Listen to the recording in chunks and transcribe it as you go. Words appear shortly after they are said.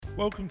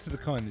Welcome to the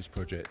Kindness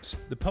Project,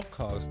 the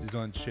podcast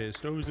designed to share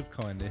stories of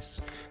kindness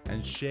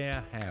and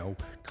share how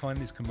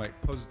kindness can make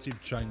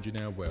positive change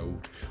in our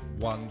world,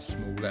 one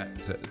small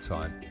act at a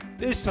time.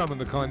 This time on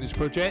the Kindness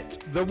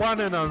Project, the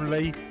one and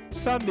only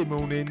Sunday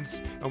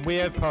mornings, and we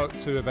have part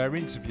 2 of our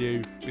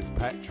interview with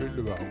Patrick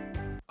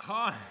Luong.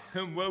 Hi,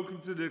 and welcome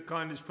to the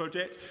Kindness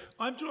Project.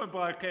 I'm joined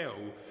by a girl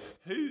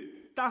who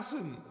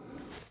doesn't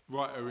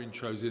write her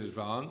intros in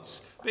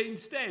advance, but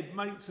instead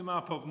makes them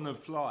up on the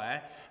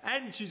fly,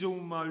 and she's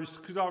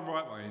almost, because I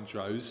write my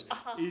intros,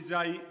 is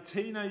a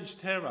teenage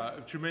terror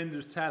of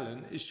tremendous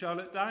talent, is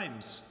Charlotte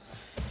Dames.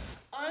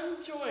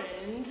 I'm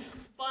joined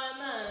by a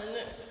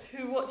man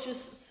who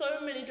watches so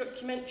many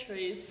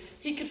documentaries,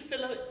 he could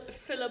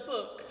fill a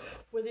book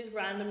with his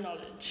random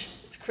knowledge.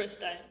 It's Chris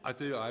Dames. I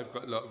do, I've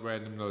got a lot of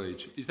random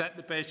knowledge. Is that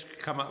the best you could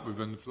come up with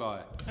on the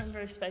fly? I'm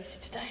very spacey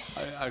today.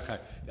 Okay.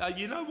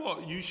 You know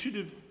what? You should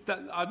have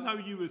done, I know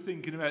you were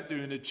thinking about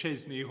doing a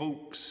Chesney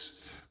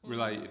Hawkes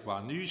related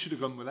one. You should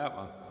have gone with that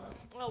one.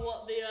 Oh,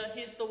 what,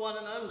 he's the one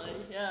and only,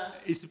 yeah.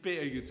 It's a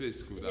bit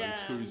egotistical though, yeah,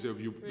 to call yourself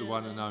the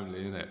one and only,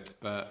 isn't it?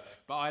 But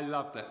I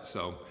love that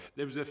song.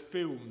 There was a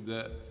film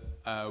that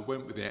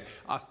went with it.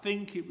 I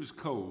think it was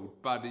called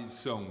Buddy's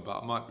Song,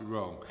 but I might be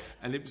wrong.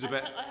 And it was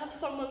about... I have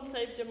someone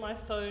saved in my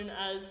phone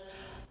as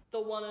the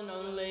one and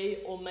only,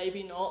 or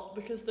maybe not,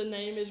 because the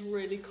name is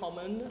really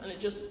common and it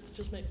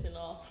just makes me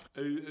laugh.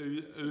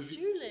 It's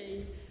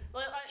Julie.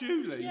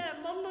 Julie? Yeah,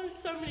 Mum knows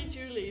so many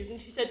Julies, and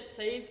she said,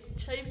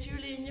 save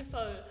Julie in your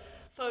phone.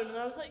 And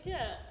I was like,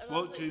 yeah. And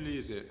what Julie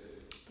is it?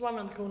 The one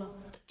around the corner.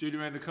 Julie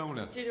around the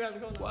corner? Julie around the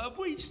corner. Well, have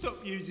we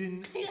stopped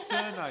using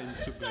surnames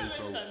for people? Surnames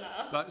don't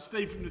matter. Like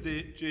Steve from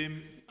the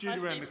gym,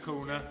 Julie around the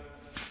corner,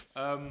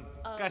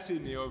 Gas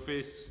in the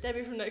office,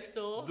 Debbie from next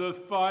door, the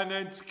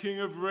finance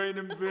king of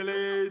Raynham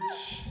Village.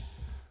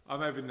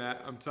 I'm having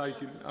that. I'm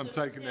taking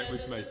that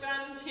with me. The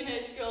random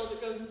teenage girl that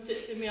goes and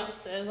sits in me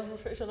upstairs. I'm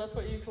pretty sure that's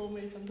what you call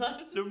me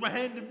sometimes. The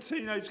random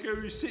teenage girl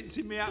who sits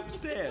in me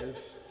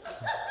upstairs.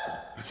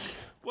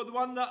 Well, the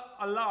one that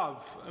I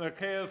love and I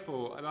care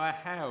for and I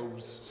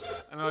house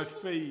and I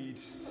feed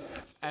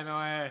and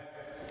I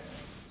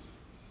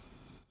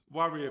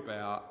worry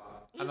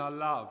about and I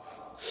love.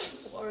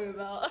 Worry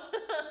about.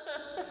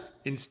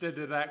 Instead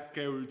of that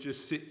girl who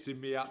just sits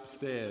in me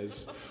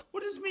upstairs.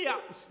 What does me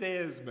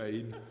upstairs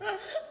mean? I have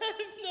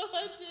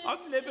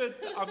no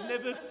idea. I've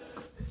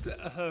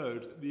never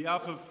heard the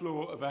upper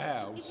floor of a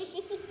house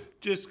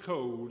just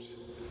called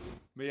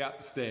me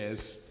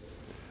upstairs.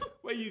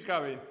 Where are you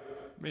going?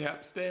 Me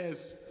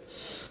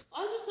upstairs.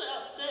 I just say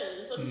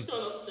upstairs. I'm just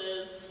going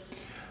upstairs.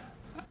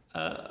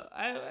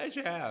 How's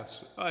your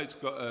house? Oh, it's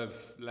got a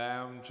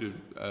lounge,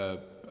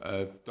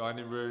 a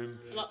dining room,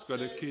 it's got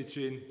a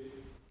kitchen,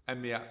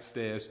 and me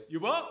upstairs. You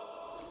what?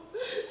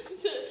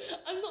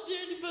 I'm not the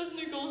only person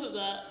who calls it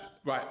that.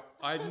 Right,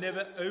 I've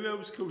never. Who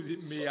else calls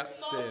it me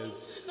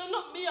upstairs? No,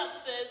 not me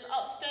upstairs.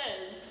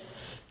 Upstairs.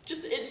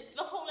 Just it's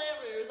the whole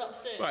area is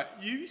upstairs. Right,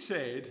 you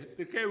said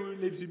the girl who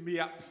lives in me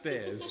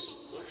upstairs.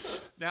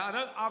 Now I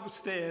know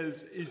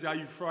upstairs is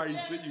a phrase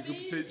that you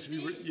could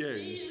potentially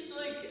use. It's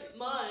like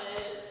my.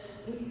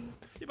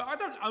 Yeah, but I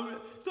don't own.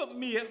 It's not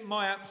me at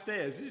my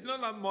upstairs. It's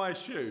not like my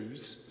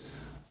shoes.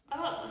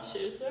 I like my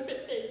shoes. They're a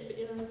bit big, but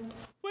you know.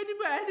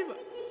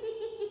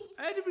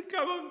 How did we go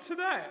on to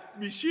that?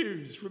 My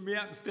shoes from me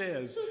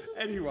upstairs.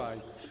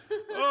 Anyway.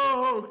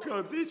 Oh,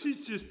 God, this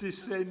is just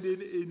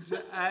descending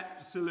into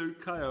absolute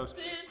chaos.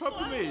 See,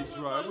 Problem is,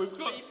 right, we've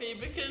got... sleepy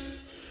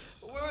because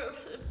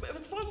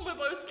it's fun when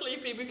we're both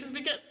sleepy because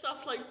we get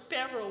stuff like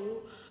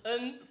Beryl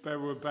and...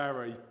 Beryl and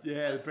Barry.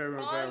 Yeah,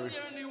 Beryl and Barry. I'm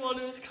the only one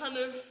who's kind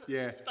of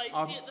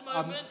spacey at the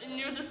moment and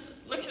you're just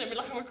looking at me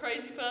like I'm a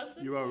crazy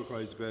person. You are a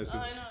crazy person.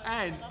 I know.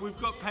 And we've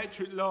got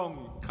Patrick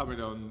Luong coming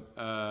on.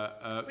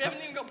 We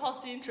haven't even got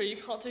past the intro. You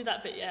can't do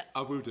that bit yet.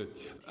 I will do.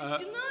 No.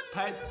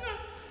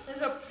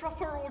 There's a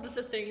proper order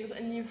to things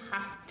and you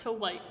have to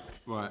wait.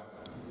 Right.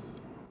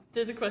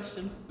 Do the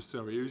question.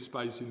 Sorry, who's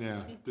spacing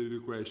now? Do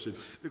the question.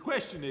 The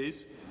question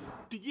is,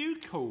 do you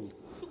call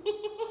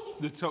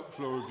the top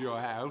floor of your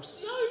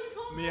house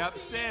me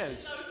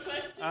upstairs?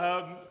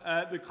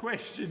 The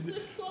question... It's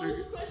a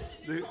closed question.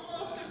 You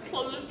can't ask a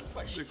closed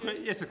question.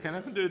 Yes, I can.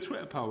 I can do a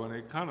Twitter poll on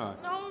it, can't I?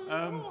 No, you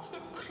can't ask a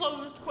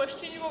closed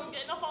question. You won't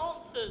get enough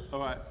answers.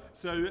 All right.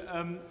 So,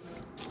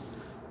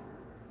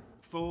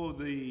 for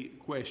the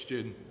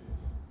question...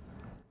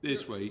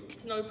 This week...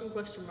 It's an open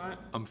question, right?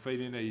 I'm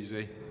feeling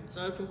easy. It's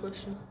an open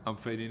question. I'm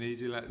feeling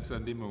easy like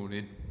Sunday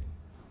morning.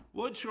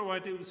 What's your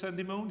ideal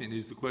Sunday morning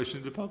is the question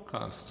of the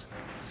podcast.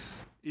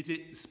 Is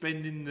it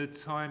spending the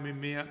time in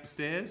me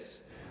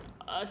upstairs?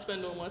 I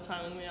spend all my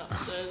time in me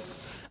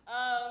upstairs.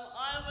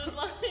 I would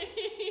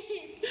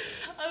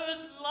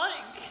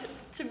like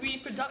to be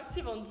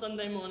productive on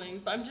Sunday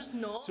mornings, but I'm just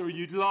not. So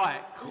you'd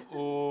like,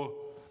 or...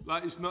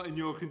 Like it's not in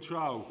your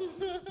control.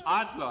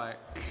 I'd like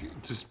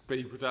to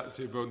be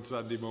productive on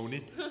Sunday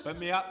morning, but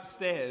me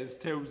upstairs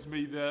tells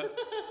me that...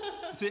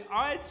 See,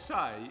 I'd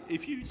say,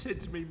 if you said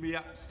to me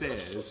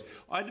upstairs,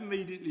 I'd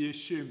immediately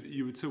assume that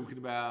you were talking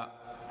about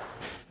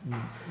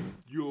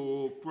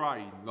your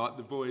brain, like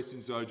the voice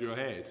inside your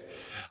head.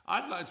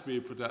 I'd like to be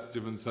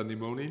productive on Sunday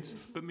mornings,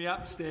 but me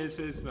upstairs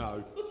says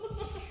no.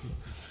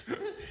 No,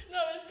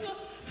 it's not.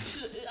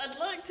 I'd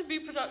like to be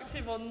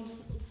productive on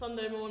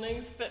Sunday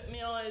mornings, but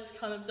my eyes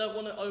kind of don't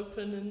want to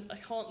open, and I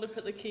can't look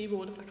at the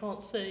keyboard if I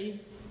can't see.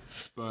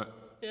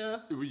 But yeah.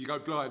 Well, you go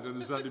blind on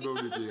a Sunday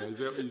morning, do you? Is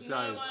that what you're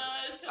saying? No, my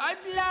eyes. I'm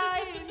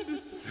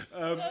blind.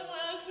 No, my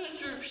eyes going to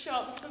droop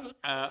sharp.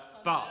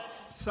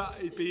 So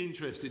it'd be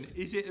interesting.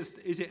 Is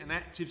it an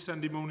active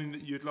Sunday morning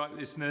that you'd like,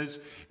 listeners?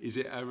 Is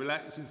it a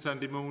relaxing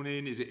Sunday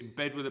morning? Is it in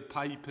bed with the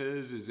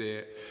papers?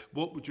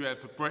 What would you have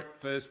for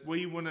breakfast?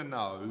 We want to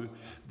know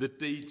the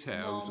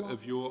details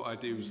of your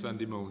ideal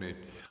Sunday morning.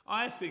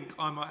 I think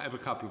I might have a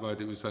couple of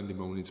ideal Sunday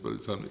mornings by the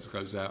time this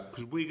goes out,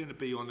 because we're going to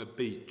be on a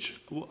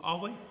beach. Are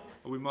we?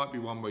 Or we might be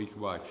 1 week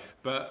away.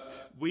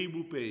 But we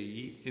will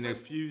be in a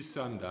few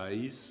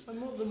Sundays. I'm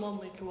more than 1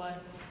 week away.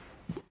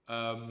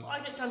 So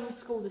I get done with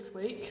school this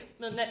week,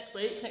 next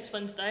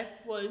Wednesday,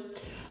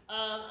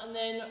 and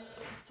then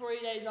 3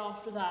 days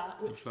after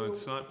that, which flying to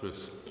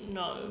Cyprus?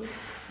 No.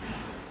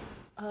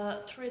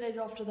 3 days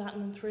after that,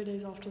 and then 3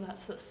 days after that,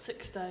 so that's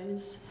 6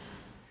 days.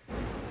 I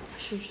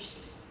should just,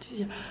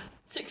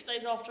 6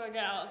 days after I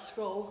get out of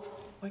school,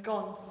 we're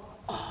gone.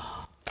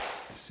 Oh.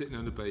 Sitting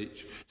on the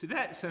beach. So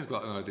that sounds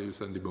like an ideal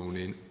Sunday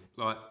morning,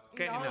 like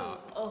getting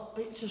up. Oh,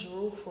 beaches are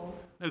awful.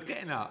 No,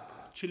 getting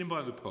up, chilling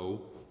by the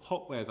pool,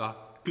 hot weather,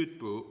 good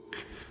book,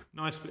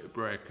 nice bit of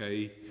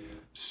brekkie,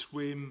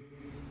 swim,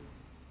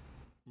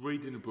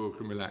 reading a book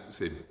and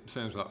relaxing.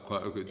 Sounds like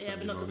quite a good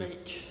Sunday morning. Yeah, but not the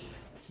beach.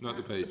 Not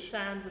the beach. The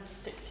sand would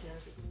stick to you.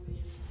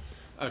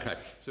 Okay,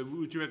 so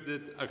would you have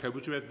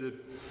the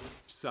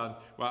sun?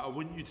 Right, I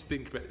want you to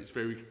think about this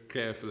very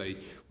carefully.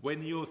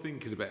 When you're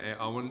thinking about it,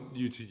 I want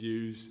you to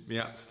use me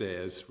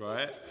upstairs,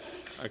 right?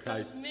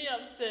 Okay. That's me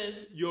upstairs.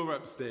 You're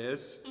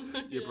upstairs,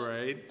 your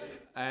brain,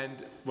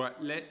 and right.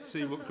 Let's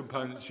see what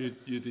components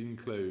you'd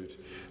include.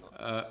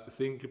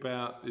 Think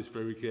about this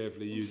very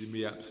carefully, using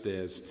me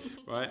upstairs,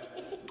 right?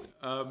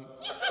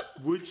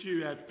 Would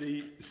you have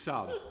the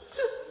sun?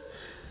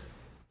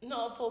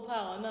 Not at full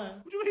power, no.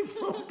 What do you mean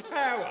full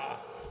power?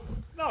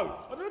 No,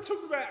 I'm not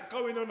talking about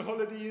going on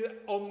holiday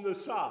on the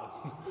sun.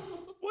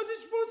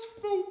 What's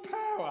full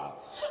power?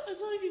 I'd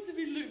like it to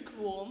be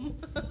lukewarm.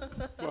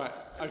 Right,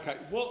 okay.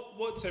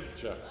 What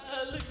temperature?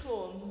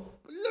 Lukewarm.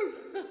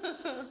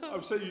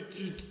 Oh, so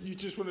you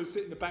just want to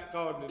sit in the back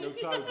garden in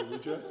October,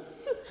 would you?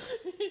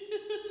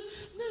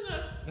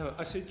 No. No,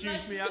 I said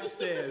use me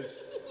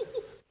upstairs.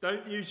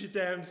 Don't use your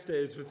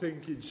downstairs for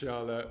thinking,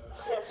 Charlotte.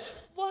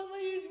 Why am I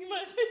using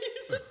my feet?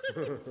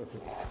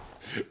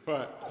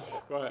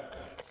 Right.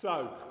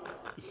 So,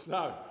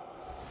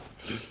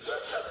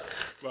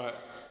 right.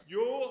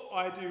 Your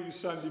ideal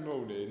Sunday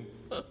morning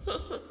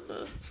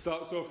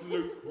starts off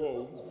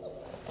lukewarm.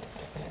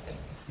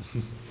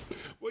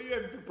 What are you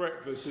having for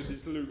breakfast in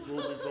this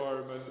lukewarm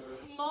environment?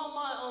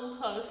 Marmite on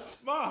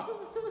toast.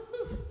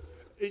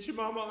 Is your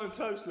marmite on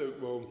toast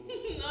lukewarm?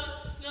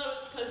 No,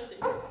 it's toasty.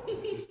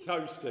 It's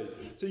toasty.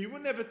 So you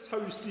wouldn't have a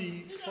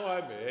toasty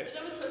climate. I'd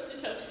have a toasty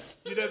toast.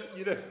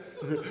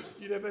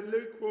 You'd have a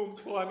lukewarm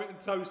climate and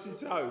toasty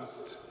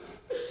toast.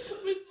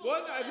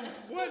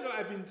 Why not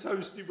having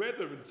toasty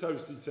weather and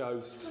toasty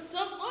toast? I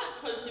don't like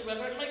toasty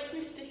weather. It makes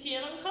me sticky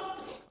and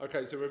uncomfortable.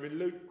 Okay, so we're in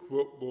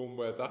lukewarm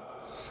weather.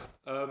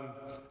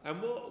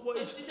 And what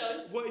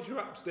is your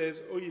upstairs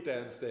or your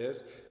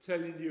downstairs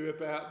telling you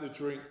about the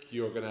drink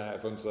you're going to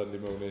have on Sunday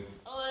morning?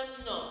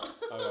 I'm not.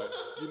 All right.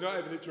 You're not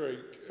having a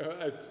drink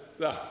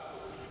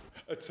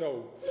at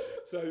all.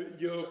 So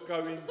you're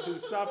going to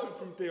suffer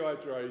from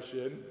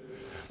dehydration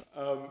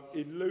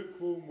in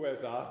lukewarm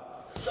weather,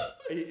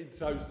 eating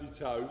toasty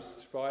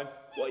toast. Fine.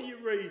 What are you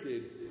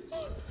reading?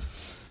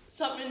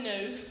 Something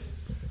new.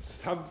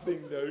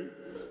 Something new.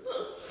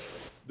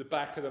 The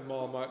back of the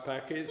Marmite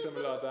packet,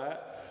 something like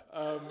that. No,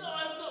 I'm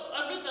not.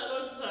 I've read that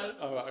loads of times.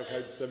 Oh, right,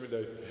 okay, something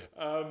new.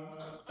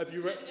 Have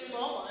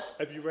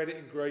you read it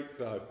in Greek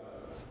though?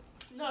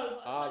 No.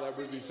 That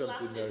would be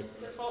something Latin, new.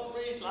 because I can't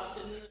read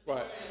Latin.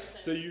 Right,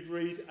 so you'd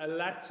read a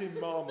Latin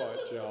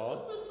Marmite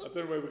jar. I don't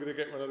know where we're going to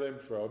get one of them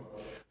from.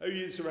 Who are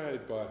you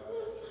surrounded by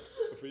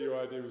for your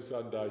ideal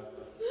Sunday?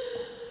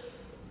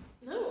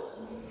 No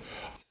one.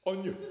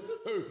 On your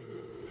own.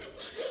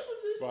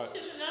 I'm just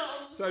chilling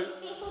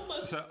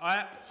out. So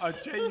I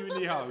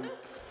genuinely hope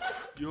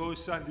your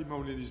Sunday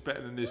morning is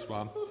better than this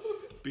one,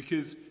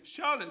 because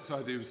Charlotte's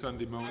ideal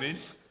Sunday morning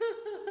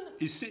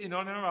is sitting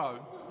on her own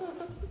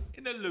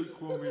in a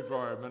lukewarm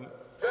environment,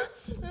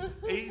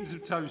 eating some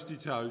toasty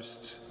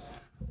toast,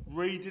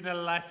 reading a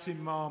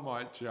Latin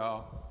Marmite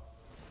jar.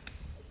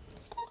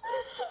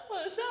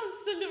 Well, it sounds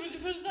silly when you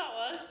put it that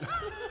way.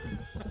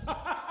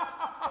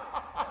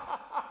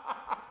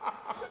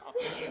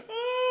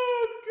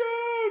 Oh,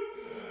 God!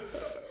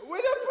 When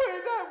I put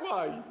it that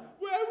way,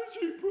 where would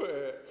you put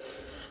it?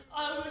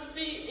 I would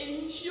be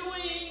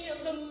enjoying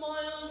the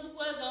mild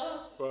weather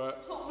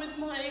with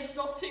my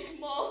exotic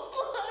marmite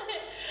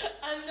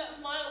and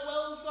my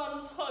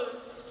well-done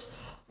toast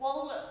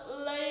while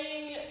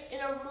laying in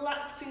a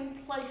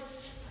relaxing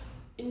place,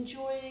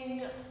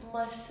 enjoying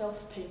my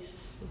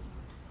self-peace.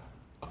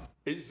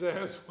 It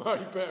sounds way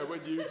better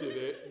when you did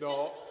it,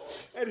 not.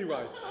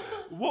 Anyway,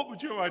 what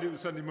would your ideal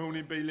Sunday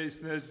morning be,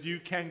 listeners? You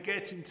can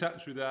get in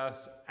touch with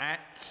us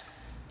at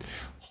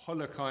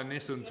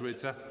Holokindness on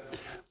Twitter.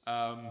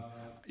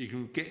 You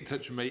can get in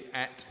touch with me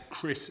at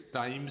Chris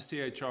Dames,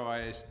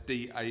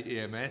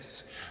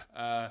 CHRISDAEMS.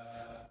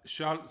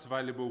 Charlotte's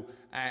available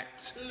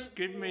at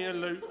Give Me a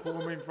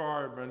Lukewarm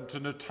Environment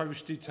and a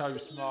Toasty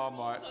Toast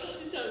Marmite.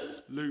 Toasty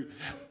toast.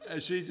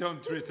 She's on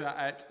Twitter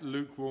at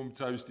Lukewarm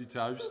Toasty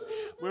Toast.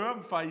 We're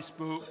on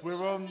Facebook.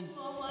 We're on.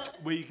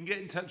 Where you can get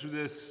in touch with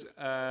us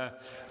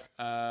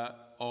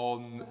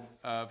on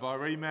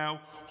via email,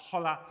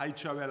 holla,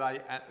 HOLA,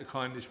 at the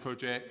Kindness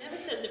Project.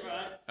 Never says it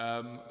right.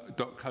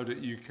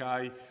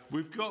 .co.uk.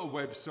 We've got a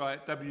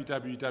website,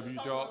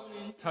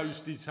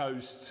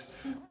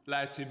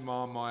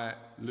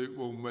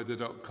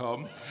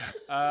 www.toastytoastlatinmarmitelukewarmweather.com.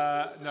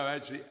 No,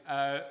 actually,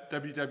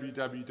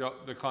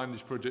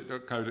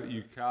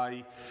 www.thekindnessproject.co.uk.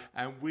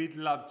 And we'd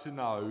love to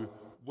know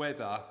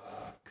whether,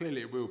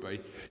 clearly it will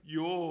be,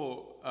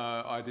 your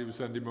ideal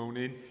Sunday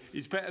morning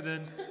is better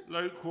than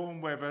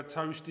lukewarm weather,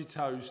 toasty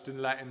toast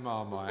and Latin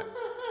Marmite.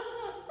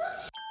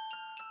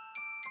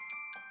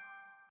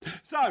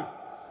 So,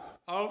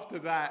 after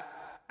that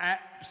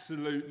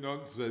absolute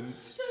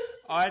nonsense,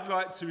 I'd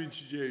like to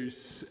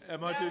introduce,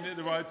 am I doing it at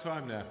the right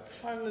time now? It's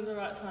finally the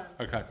right time.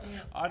 Okay. Yeah.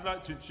 I'd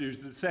like to introduce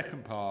the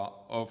second part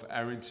of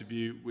our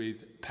interview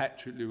with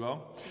Patrick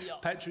Luong. Yeah.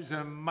 Patrick's an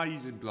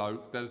amazing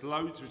bloke, does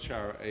loads of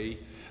charity,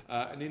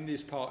 and in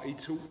this part he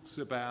talks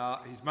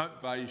about his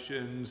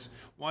motivations,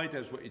 why he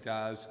does what he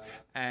does,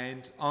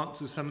 and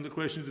answers some of the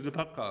questions of the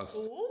podcast.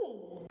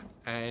 Ooh.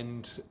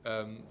 And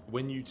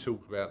when you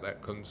talk about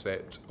that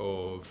concept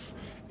of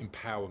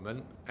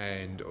empowerment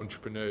and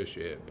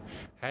entrepreneurship,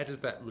 how does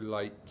that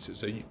relate to,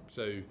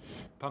 so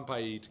Pump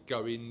Aid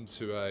go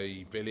into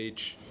a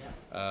village,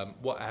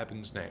 what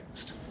happens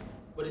next?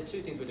 Well, there's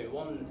two things we're doing.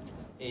 One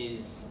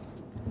is,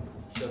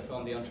 so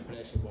from the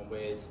entrepreneurship one,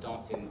 we're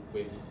starting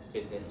with a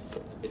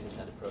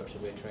business-led approach. So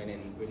we're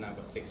training, we've now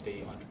got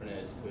 60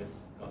 entrepreneurs who've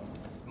got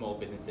small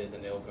businesses,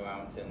 and they'll go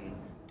out and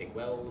dig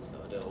wells,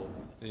 or they'll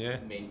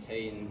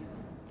maintain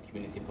a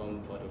community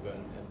pump, or they'll go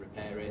and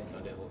repair it,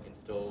 or they'll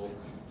install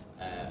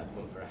a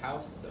pump for a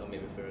house, or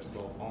maybe for a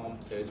small farm.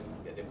 So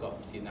they've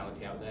got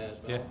seasonality out there as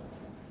well. Yeah.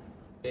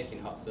 Baking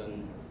hot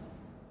sun,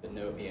 but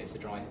no, it's a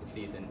dry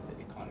season that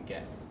they can't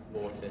get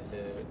water to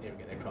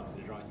irrigate their crops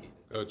in the dry season.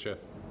 Gotcha.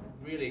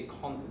 Really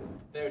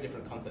very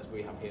different concepts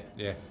we have here.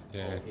 Yeah.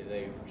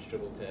 They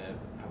struggle to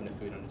have enough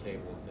food on the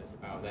table, so it's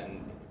about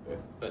then,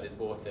 but there's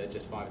water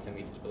just 5 or 10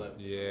 metres below, so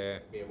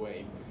be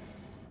away.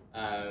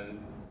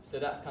 So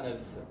that's kind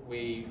of,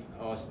 we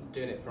are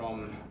doing it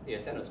from,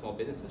 setting up small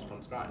businesses from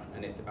scratch,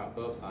 and it's about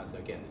both sides. So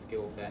again, the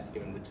skill sets,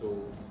 giving them the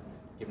tools,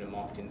 giving them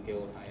marketing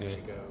skills, how you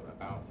actually go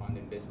about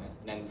finding business,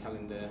 and then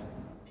telling the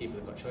people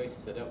who've got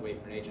choices. So don't wait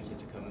for an agency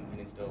to come and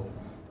install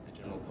a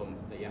general pump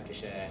that you have to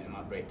share, and it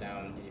might break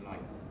down, and you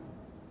might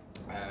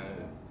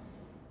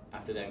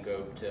have to then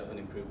go to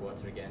unimproved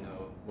water again,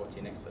 or go to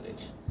your next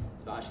village.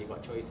 So actually you've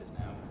got choices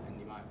now, and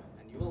you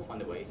will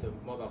find a way. So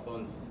mobile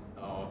phones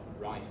are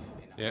rife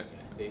in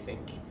Africa. So you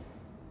think,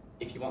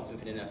 if you want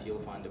something enough, you'll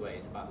find a way.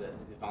 It's about the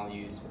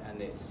values,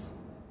 and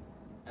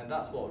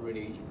that's what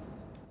really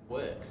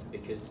works,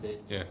 because the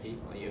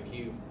people, if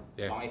you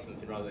buy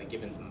something rather than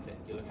giving something,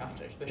 you look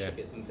after it, especially if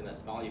it's something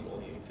that's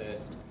valuable, your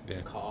first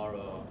car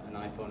or an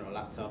iPhone or a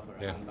laptop or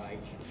a handbag.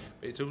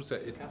 It's also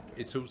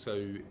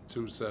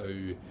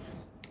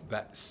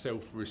that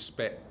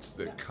self-respect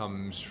that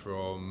comes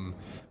from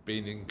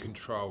being in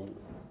control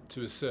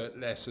to a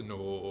certain lesson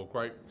or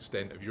great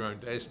extent of your own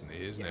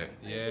destiny, isn't it?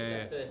 And it's just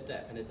a first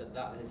step, and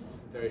that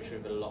is very true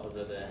of a lot of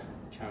other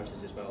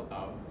charities as well,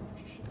 about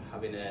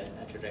having a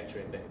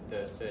trajectory, but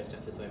those first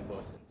steps are so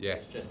important. So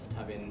it's just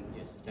having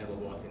sustainable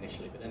water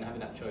initially, but then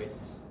having that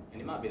choice, and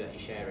it might be that you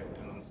share it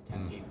amongst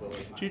 10 people.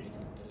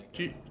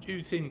 Do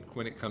you think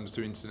when it comes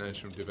to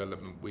international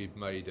development we've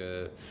made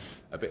a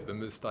bit of a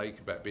mistake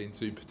about being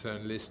too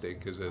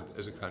paternalistic as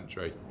a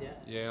country?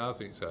 Yeah, I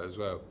think so as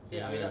well.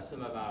 I mean, that's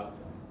some of our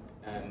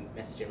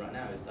messaging right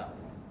now, is that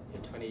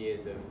 20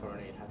 years of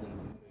foreign aid hasn't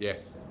moved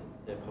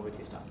the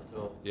poverty stats at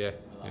all. And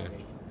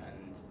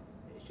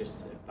it's just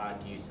a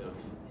bad use of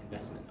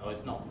investment. Or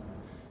it's not.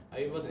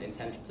 It wasn't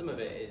intentional. Some of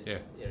it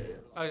is.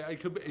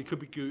 It could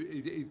be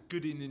good.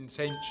 Good in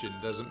intention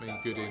doesn't mean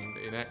good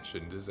in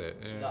action, does it?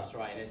 Yeah. That's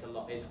right, and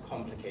it's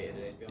complicated,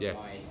 and it's beyond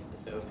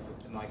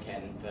my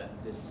ken. But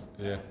there's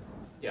I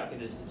think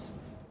there's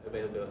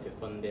availability of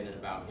funding, and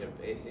about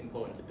it's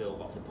important to build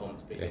lots of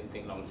pumps, but you didn't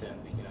think long term,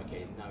 thinking,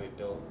 okay, now we've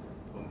built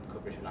pump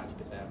coverage for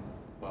 90%.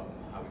 Well,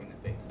 how are we going to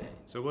fix it?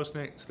 So what's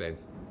next then?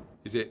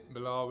 Is it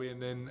Malawi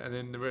and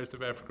then the rest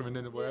of Africa and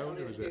then the world,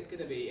 or is it? It's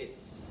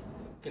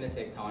going to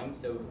take time.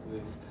 So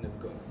we've kind of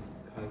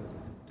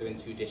doing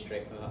 2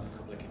 districts and a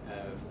couple of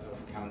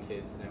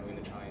counties, and then we're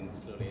going to try and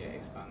slowly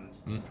expand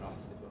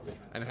across. Is what we're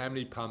trying and how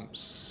many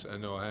pumps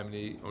and or how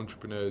many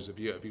entrepreneurs have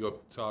you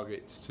got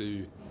targets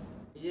to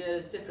Yeah,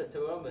 it's different.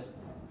 So we're almost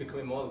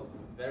becoming more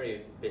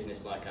very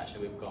business-like.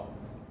 Actually, we've got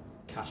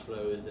cash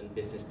flows and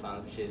business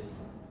plans, which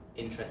is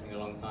interesting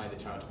alongside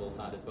the charitable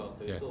side as well.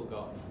 So we've still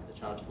got the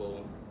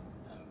charitable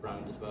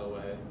brand as well,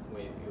 where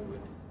we're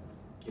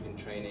giving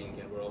training,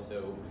 and we're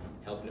also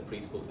helping the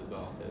preschools as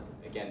well. So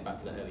again, back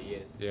to the early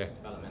years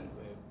development,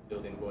 we're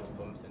building water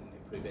pumps and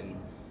improving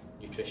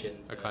nutrition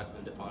for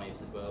under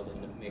fives as well,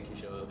 and making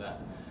sure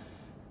that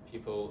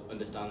people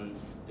understand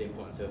the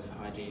importance of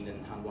hygiene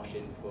and hand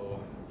washing before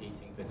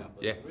eating, for example.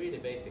 It's a really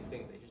basic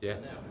thing that you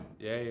just don't know.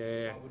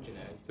 Yeah. How would you know?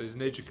 So there's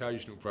an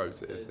educational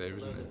process there,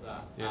 isn't it? Of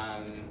that.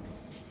 Yeah.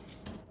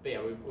 But yeah,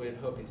 we're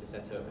hoping to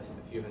set up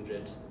a few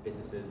hundred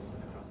businesses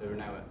across. So we're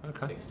now at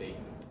 60.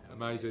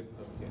 Amazing.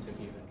 Hoping to get to a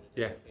few hundred.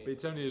 Yeah, but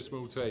it's only a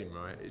small team,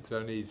 right? It's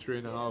only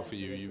 3.5 for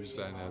you were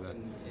saying there.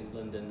 In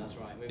London, that's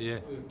right.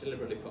 We've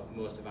deliberately put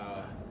most of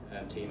our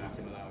team out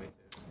in Malawi,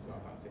 so we've got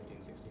about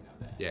 15, 16 out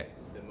there. Yeah.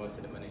 It's most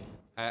of the money.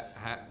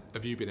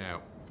 Have you been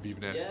out? Have you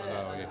been out to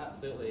Malawi? Yeah,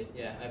 absolutely.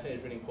 Yeah, I think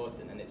it's really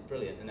important, and it's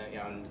brilliant.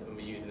 And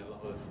we're using a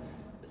lot of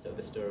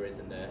the stories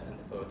and the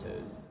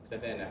photos. So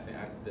then I think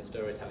the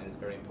storytelling is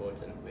very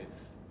important with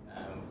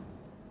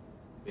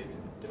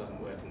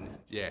development work and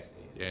yeah.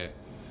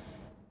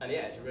 And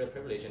yeah, it's a real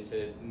privilege, and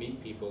to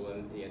meet people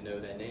and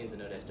know their names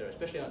and know their stories,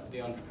 especially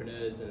the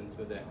entrepreneurs and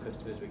some of their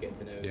customers. We get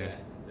to know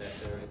their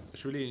stories.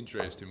 It's really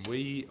interesting.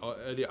 We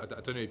earlier, I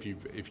don't know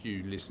if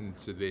you listened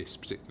to this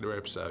particular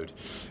episode,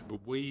 but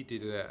we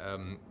did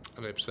an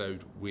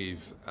episode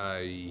with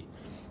a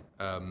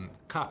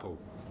couple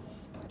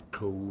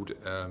called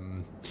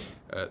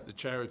the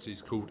charity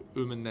is called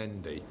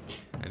Umanandi,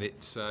 and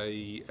it's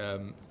a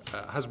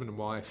husband and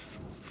wife,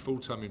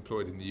 full-time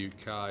employed in the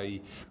UK,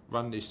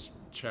 run this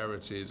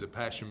charity as a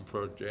passion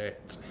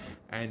project,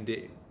 and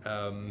it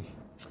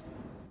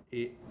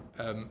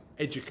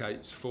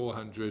educates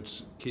 400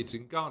 kids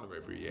in Ghana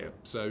every year.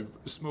 So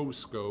a small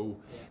school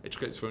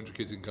educates 400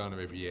 kids in Ghana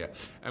every year.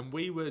 And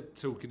we were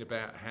talking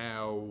about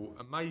how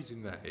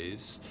amazing that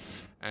is.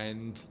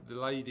 And the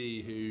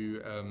lady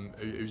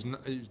whose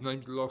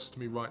name's lost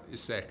me right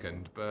this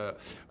second,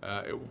 but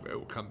it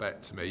will come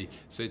back to me,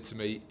 said to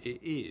me, "It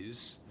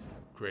is,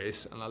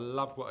 Chris, and I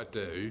love what I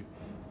do,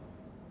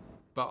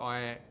 but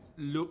I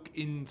look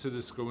into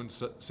the school and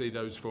see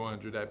those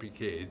 400 happy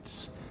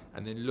kids,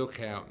 and then look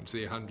out and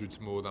see hundreds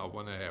more that I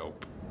want to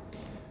help."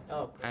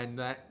 And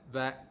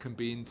that can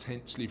be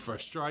intensely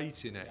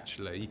frustrating,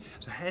 actually.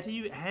 So how do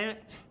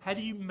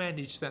you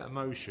manage that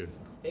emotion?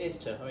 It is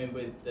tough. I mean,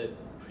 with the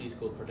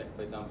preschool project,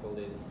 for example,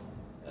 is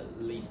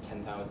at least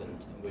 10,000,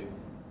 and we've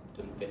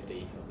done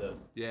 50 of those.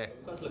 Yeah. But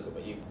we've got to look at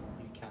what you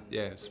can.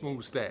 Yeah,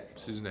 small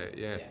steps, isn't it?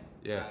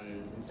 Yeah.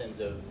 And in terms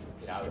of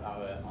our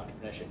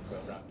entrepreneurship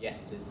program,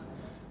 yes, there's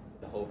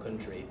the whole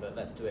country, but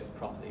let's do it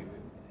properly.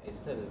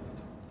 Instead of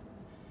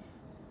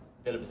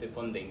availability of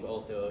funding, but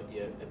also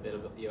your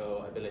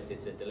ability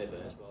to deliver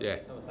as well. Yeah.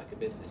 It's almost like a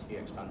business if you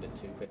expand it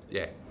too quickly.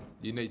 Yeah,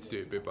 you need to do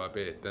it bit by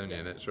bit, don't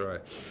you? That's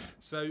right.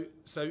 So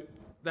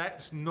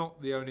that's not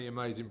the only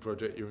amazing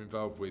project you're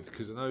involved with,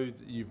 because I know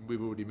that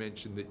we've already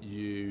mentioned that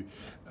you're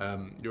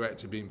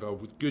actively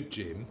involved with Good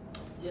Gym.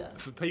 Yeah.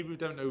 For people who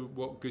don't know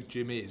what Good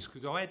Gym is,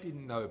 because I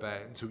didn't know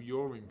about it until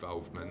your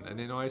involvement, and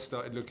then I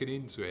started looking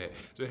into it.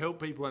 So help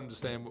people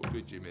understand what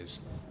Good Gym is.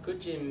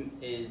 Good Gym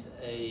is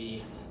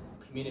a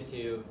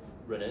community of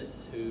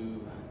runners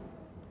who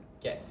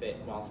get fit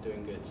whilst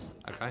doing good.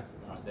 Okay.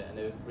 That's it. And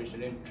they've reached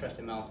an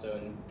interesting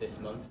milestone this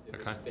month. They've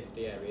reached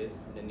 50 areas,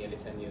 and they're nearly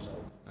 10 years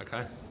old.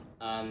 Okay.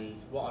 And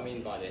what I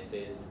mean by this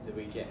is that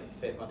we get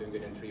fit by doing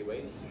good in 3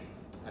 ways.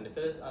 And the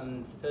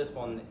first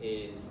one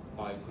is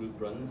by group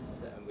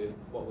runs. And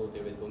what we'll do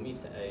is we'll meet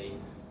at a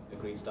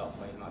agreed start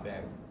point. It might be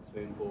a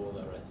swimming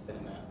pool or a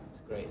cinema.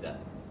 It's great that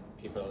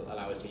people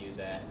allow us to use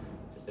their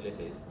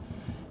facilities.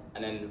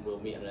 And then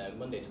we'll meet on a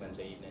Monday to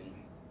Wednesday evening,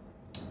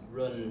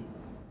 run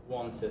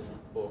 1 to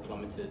 4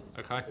 kilometres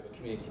to a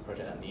community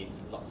project that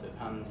needs lots of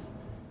hands,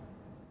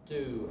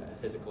 do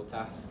a physical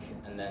task,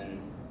 and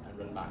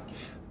run back.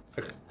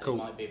 Cool. It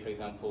might be, for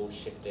example,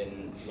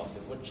 shifting lots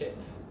of wood chip.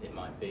 It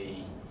might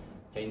be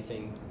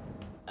painting.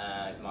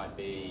 It might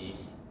be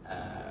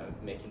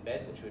making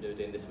beds, which we're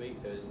doing this week.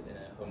 So it's in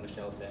a homeless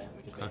shelter,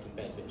 we're just making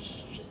beds,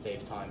 which just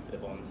saves time for the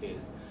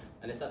volunteers.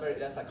 And it's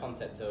that's that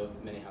concept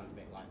of many hands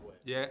make light work.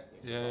 Yeah.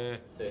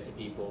 30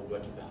 people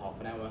working for half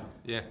an hour.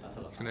 Yeah. That's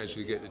a lot. Can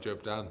actually get the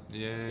job done.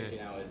 Yeah. 15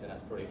 hours, and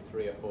that's probably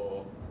 3 or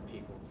 4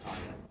 people's time.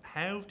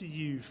 How do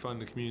you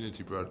fund the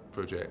community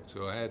project,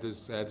 or how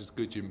does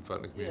Good Gym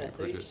fund the community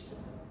project?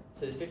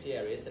 So there's 50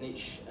 areas, and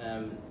each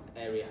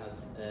area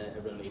has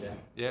a run leader,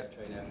 a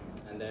trainer,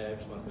 and their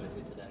responsibility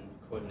is to then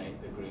coordinate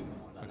the group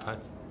on that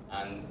night.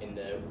 And in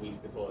the weeks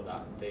before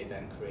that, they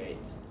then create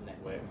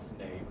networks, and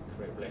they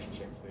create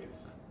relationships with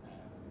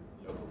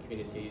local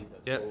communities,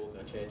 or schools,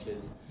 or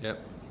churches,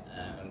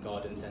 and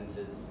garden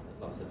centres.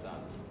 Lots of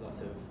that, lots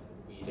of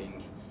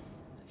weeding,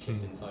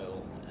 shifting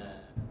soil,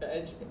 but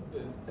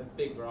a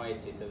big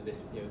variety. So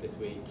this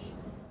week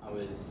I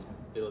was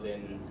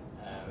building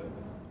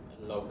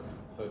a log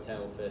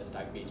hotel for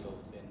stag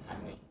beetles in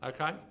Hackney.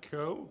 Okay,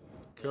 cool.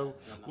 Cool.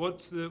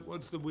 What's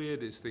the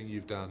weirdest thing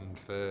you've done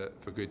for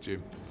Good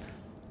Gym?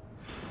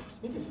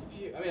 There's been a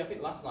few. I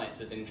think last night's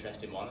was an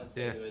interesting one. I'd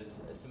say there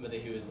was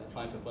somebody who was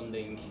applying for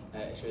funding.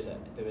 There was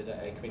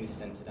a community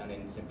centre down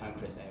in St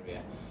Pancras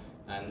area,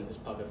 and it was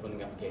part of a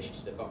funding application. She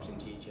had a boxing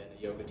teacher and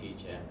a yoga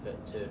teacher,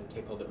 but to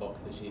tick all the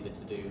boxes she needed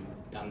to do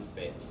dance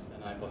fits,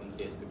 and I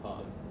volunteered to be part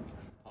of.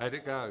 How'd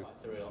it go? Quite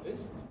surreal. It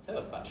was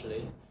tough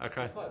actually.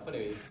 Okay. It's quite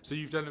funny. So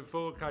you've done a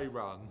 4K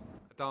run,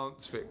 a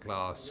dance fit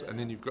class, and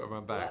then you've got to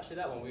run back. Well, actually,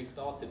 that one we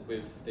started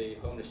with the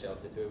homeless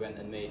shelter, so we went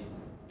and made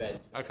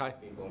beds for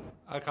people.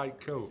 Okay,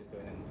 cool. Just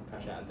going and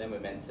crash out, and then we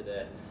went to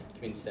the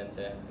community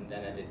centre, and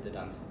then I did the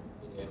dance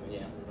video.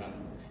 We ran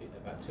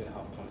about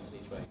 2.5 kilometres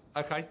each way.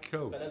 Okay,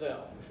 cool. But another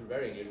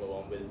very unusual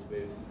one was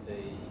with the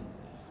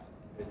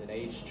it was an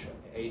age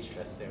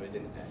trust. So it was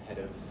in ahead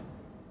of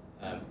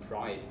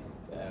Pride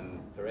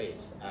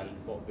parade, and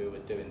what we were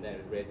doing there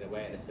was raising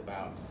awareness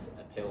about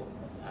a pill,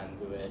 and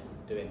we were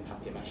doing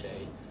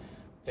papier-mâché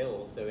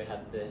pills. So we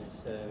had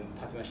this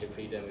papier-mâché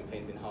pre-done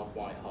painting half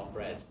white, half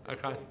red.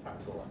 Okay. Really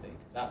practical, I think,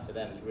 because that for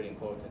them is really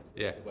important.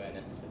 Raise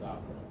awareness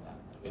about that.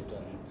 We've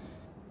done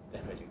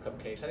decorating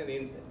cupcakes. I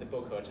think the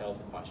bug hotels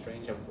are quite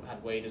strange. I've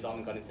had waders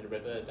on, gone into the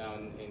river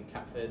down in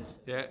Catford.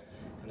 Yeah.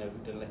 And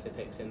I've done litter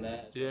picks in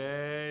there.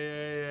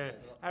 Yeah.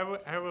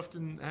 How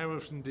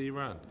often do you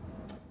run?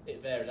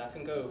 It varies. I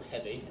can go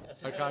heavy.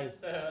 Okay.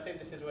 So I think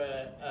this is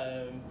where,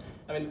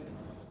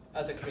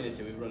 as a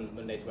community, we run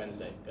Monday to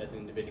Wednesday, but as an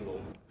individual.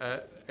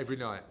 Every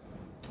night?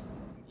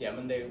 Yeah,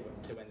 Monday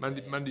to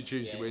Wednesday. Monday,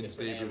 Tuesday,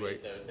 Wednesday, every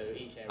week. So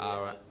each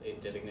area is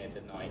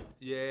designated night.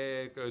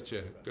 Yeah,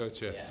 gotcha.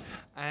 Yeah.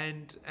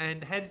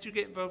 And how did you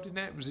get involved in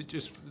that? Was it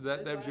just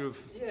that was your...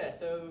 Yeah,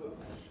 so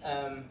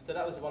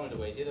that was one of the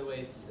ways. The other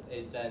ways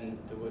is then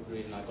the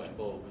reason I got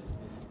involved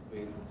was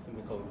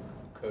something called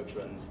coach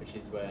runs, which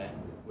is where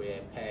we're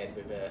paired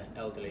with an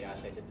elderly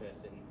isolated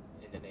person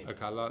in the neighbourhood.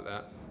 Okay, I like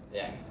that.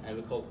 Yeah, and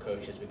we're called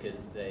coaches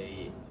because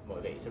they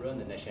motivate you to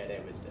run and they share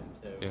their wisdom.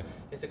 So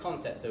it's a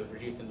concept of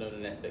reducing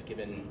loneliness but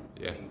giving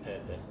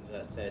purpose. And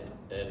as I said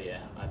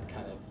earlier, I'd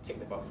kind of tick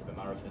the box of a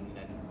marathon and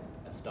then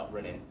I'd stop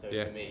running. So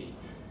for me,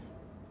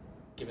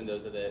 given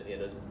those are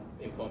those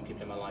important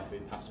people in my life who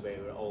passed away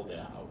who were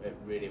older, it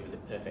really was a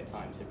perfect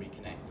time to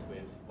reconnect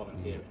with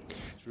volunteering.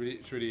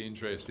 It's really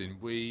interesting.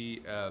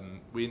 We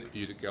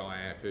interviewed a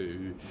guy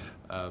who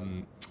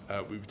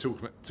we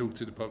talked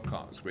to the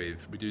podcast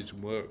with. We do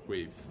some work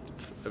with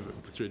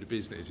through the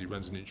business. He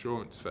runs an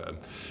insurance firm,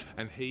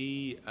 and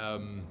he. Is that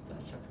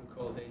a chap who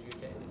calls Age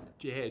UK?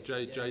 Yeah,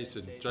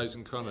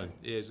 Jason Connon.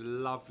 Yeah, he's a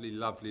lovely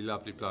bloke.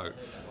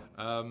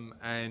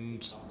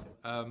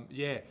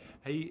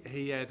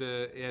 He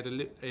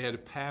had a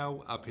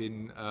pal up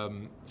in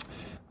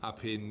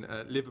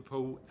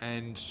Liverpool,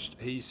 and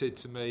he said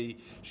to me,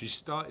 she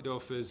started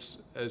off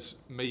as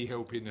me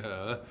helping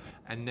her,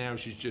 and now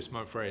she's just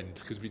my friend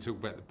because we talk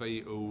about the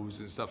Beatles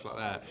and stuff like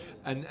that,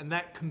 and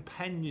that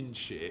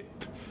companionship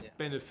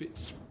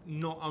benefits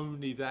not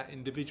only that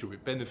individual,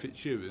 it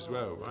benefits you as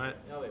well, right?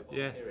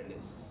 Volunteering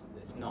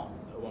it's not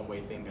a one-way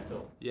thing at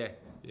all. Yeah.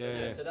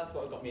 So that's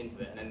what got me into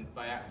it, and then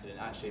by accident,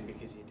 actually,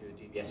 because you do a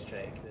DBS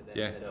check, they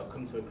then said,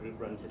 come to a group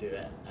run to do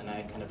it, and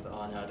I kind of thought,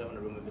 oh no, I don't want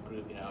to run with a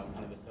group, I'm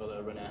kind of a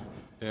solo runner,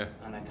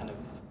 and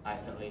I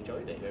certainly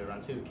enjoyed it. We ran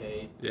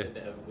 2K, did a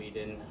bit of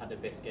weeding, had a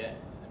biscuit,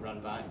 and ran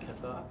back. I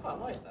thought, I quite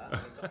like that.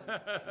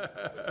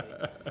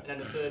 And then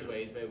the third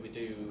way is where we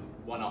do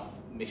one-off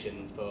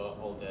missions for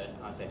older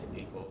isolated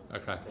people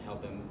to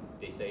help them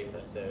be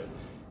safer. So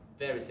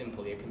very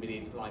simple. It can be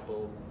these light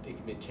bulb. You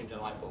can be changing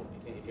a light bulb.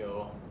 You think if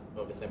you're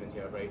over 70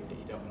 or over 80,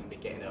 you don't want to be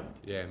getting up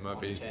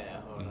on a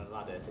chair or on a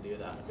ladder to do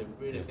that. So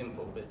really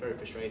simple, but very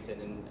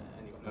frustrating, and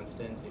you've got no one to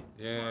turn to.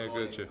 Yeah,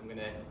 gotcha. I'm going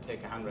to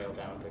take a handrail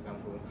down, for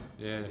example.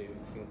 Yeah. Do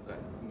things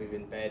like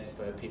moving beds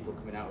for people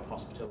coming out of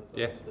hospital as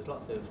well. So there's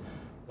lots of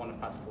one-off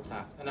practical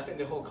tasks. And I think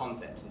the whole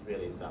concept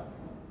is that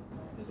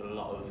there's a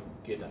lot of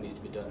good that needs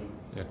to be done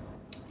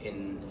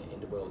in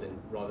the world,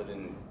 rather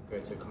than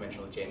going to a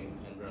conventional gym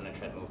and run a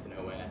treadmill to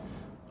nowhere,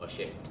 or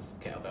shift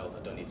kettlebells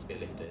that don't need to be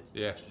lifted.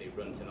 Actually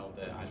run to an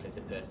older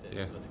isolated person.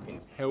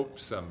 Help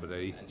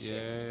somebody. And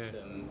shift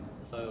some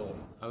soil.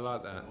 I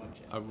like that.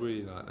 I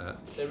really like that.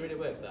 So it really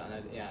works that,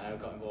 and I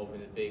got involved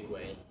in a big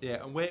way.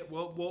 Yeah, and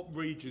what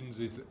regions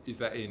is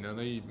that in? I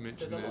know you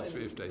mentioned there's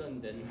 50.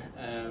 London.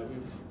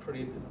 We've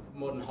probably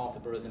more than half the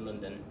boroughs in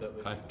London, but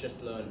we've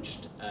just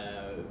launched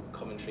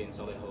Coventry and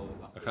Solihull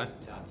last week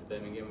to add to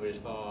Birmingham.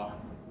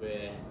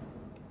 We're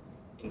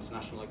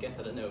international, I guess.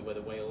 I don't know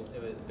whether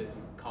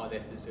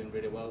Cardiff is doing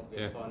really well.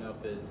 As far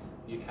enough as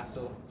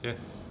Newcastle. Yeah.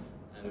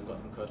 And we've got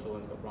some coastal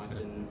ones, we've got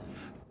Brighton.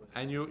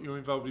 And you're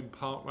involved in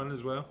parkrun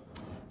as well?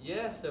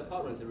 Yeah, so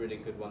parkrun's a really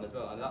good one as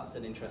well, and that's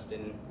an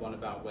interesting one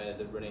about where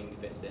the running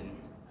fits in.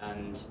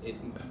 And it's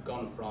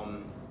gone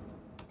from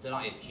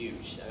Tonight is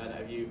huge.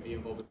 Are you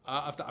involved with?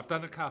 I've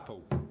done a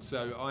couple.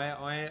 So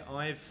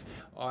I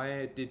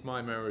did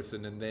my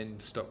marathon and then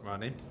stopped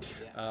running.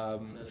 Yeah.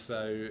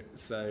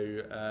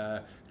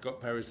 Got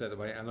Paris out of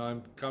the way, and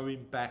I'm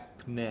going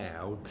back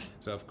now.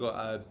 So I've got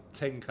a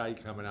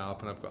 10k coming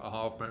up, and I've got a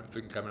half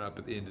marathon coming up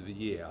at the end of the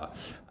year,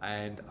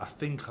 and I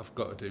think I've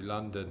got to do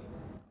London.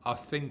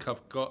 I've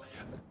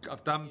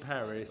done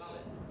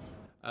Paris.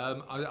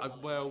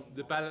 Well,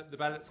 the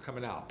ballot's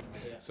coming up,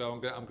 so I'm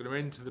going to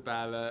enter the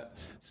ballot,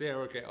 see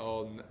how I get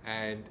on,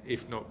 and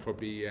if not,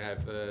 probably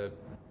have a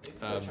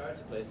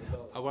charity place as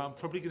well. well, I'm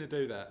probably going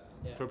to do that.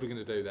 Yeah. Probably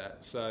going to do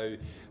that. So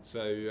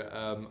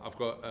I've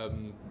got a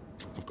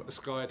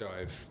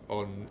skydive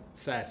on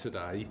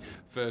Saturday.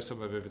 First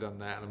time I've ever done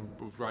that, and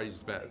we've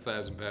raised about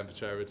 £1,000 for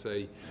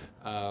charity.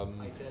 How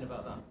are you feeling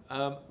about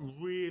that?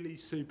 Really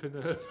super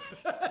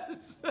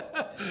nervous.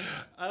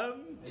 Are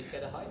you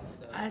scared of heights?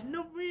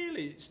 Not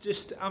really. It's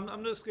just I'm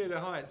not scared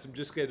of heights. I'm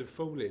just scared of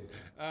falling.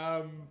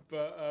 No,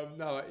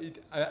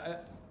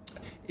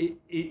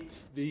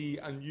 it's the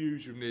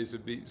unusualness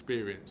of the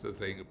experience, I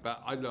think.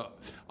 But I'm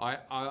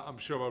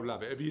sure I'll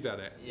love it. Have you done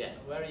it? Yeah.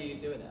 Where are you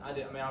doing it? I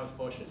was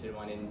fortunate to do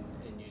one in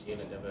New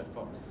Zealand over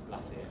Fox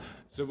last year.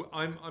 So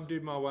I'm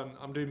doing my one.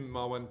 I'm doing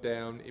my one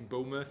down in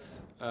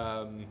Bournemouth.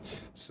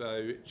 So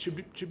it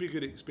should be a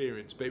good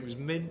experience. But it was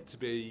meant to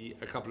be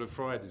a couple of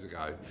Fridays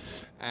ago,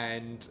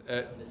 and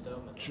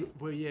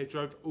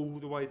drove all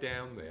the way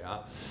down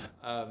there.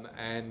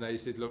 And they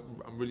said, look,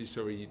 I'm really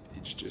sorry,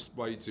 it's just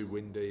way too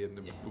windy and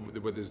the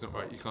weather's not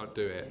right. You can't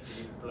do it.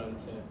 Blown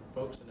to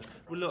Folkestone.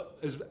 Well, look,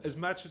 as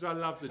much as I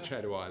love the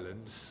Channel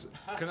Islands,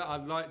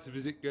 I'd like to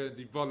visit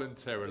Guernsey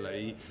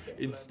voluntarily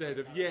instead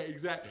of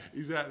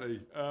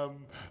exactly.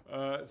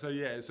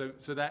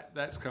 So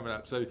that's coming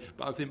up. So,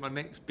 but I think my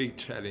next big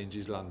challenge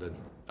is London.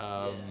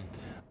 You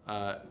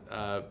could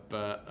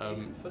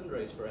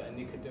fundraise for it, and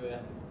you could do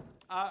it.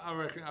 I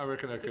reckon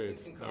I could.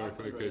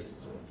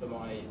 For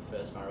my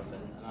first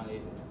marathon,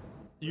 and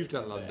You've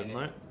done London,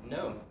 right?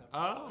 No.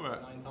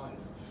 Right. 9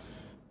 times.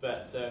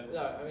 But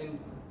no, I mean,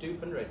 do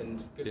fundraise,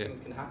 and good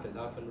things can happen.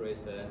 So I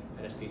fundraised for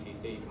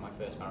NSPCC for my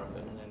first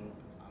marathon, and then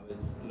I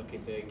was lucky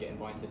to get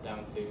invited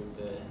down to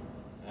the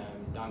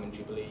Diamond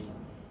Jubilee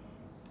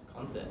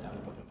concert down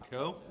in Buckingham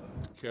Palace.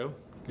 Cool.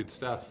 Good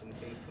stuff. And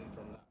things come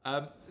from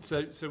that.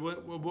 So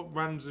what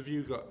runs have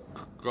you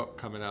got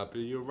coming up? Are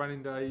your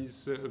running days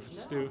sort of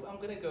still? I'm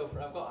going to go for.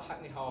 I've got a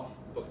Hackney Half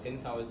booked in,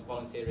 so I was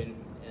volunteering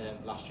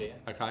last year.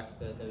 Okay.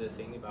 So there's another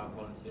thing about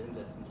volunteering,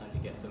 that sometimes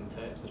you get some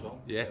perks as well.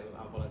 Yeah. So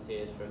I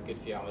volunteered for a good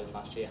few hours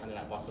last year, handing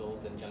out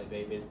bottles and jelly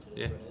babies to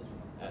the runners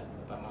at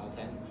about mile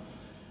 10,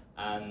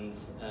 and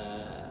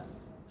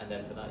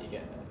then for that you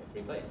get a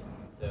free place.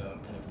 So I'm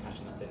kind of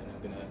cashing that in, and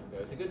I'm going to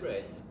go. It's a good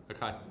race.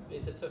 Okay.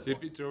 It's a tough Is it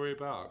one. Victoria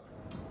Park?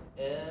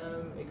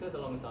 It goes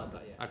alongside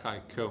that, yeah. Okay,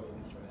 cool.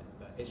 Moving through it,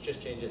 but it's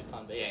just changed its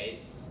plan. But yeah,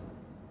 it's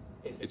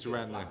a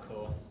around flat there.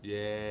 course.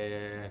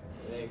 Yeah.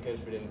 It goes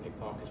through the Olympic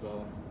Park as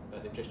well,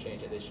 but they've just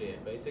changed it this year.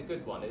 But it's a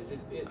good one. It's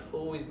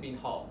always been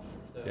hot.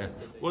 So Yeah.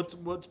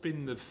 What's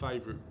been the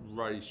favourite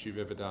race you've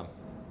ever done?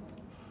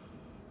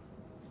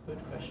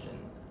 Good question.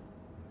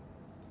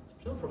 It's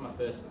still probably my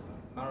first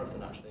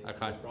marathon actually.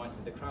 Okay. It was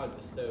Brighton. The crowd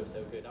was so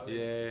good. I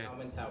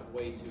went out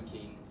way too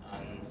keen,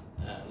 and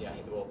I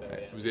hit the wall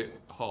very early. Was it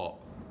hot?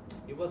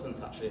 It wasn't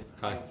actually,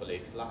 thankfully,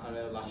 because I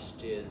know last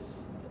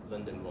year's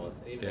London was,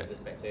 even as a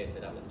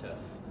spectator, that was tough,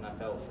 and I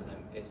felt for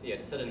them.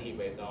 The sudden heat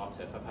waves are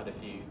tough. I've had a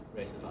few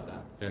races like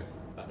that. Yeah.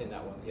 But I think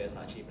that one here is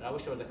not cheap. And I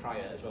wish I was a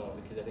crier as well,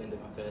 because at the end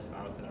of my first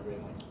marathon, I really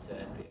wanted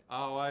to be.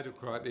 Oh, I had a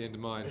cry at the end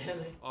of mine.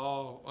 Really?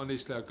 Oh,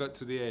 honestly, I got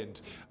to the end.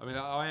 I mean,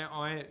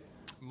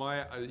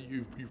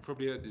 you've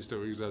probably heard this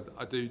story, because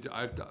I think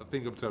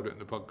I've told it in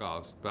the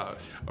podcast,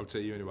 but I'll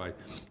tell you anyway.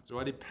 So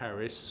I did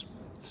Paris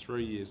 2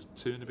 years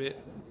ago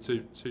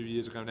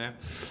now.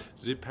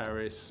 So I did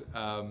Paris.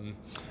 Got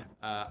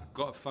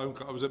a phone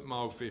call. I was at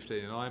mile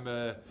 15, and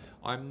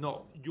I'm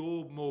not.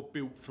 You're more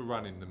built for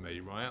running than me,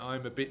 right?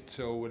 I'm a bit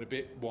tall and a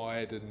bit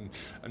wide, and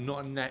I'm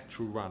not a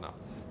natural runner.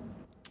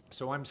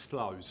 So I'm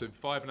slow. So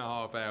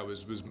 5.5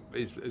 hours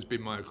has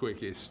been my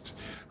quickest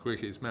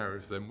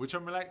marathon, which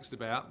I'm relaxed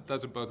about.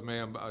 Doesn't bother me.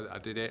 I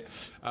did it.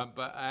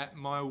 But at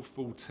mile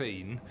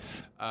 14,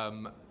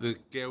 the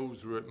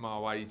girls were at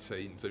mile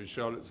 18. So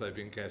Charlotte,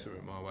 Sophie, and Cass are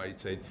at mile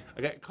 18.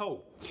 I get a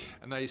call,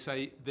 and they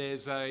say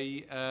there's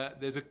a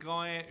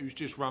guy who's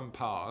just run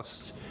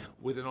past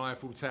with an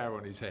Eiffel Tower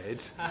on his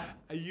head.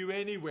 Are you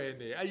anywhere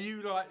near? Are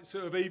you like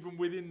sort of even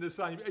within the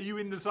same? Are you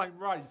in the same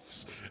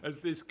race as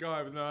this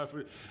guy with an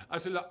Eiffel? I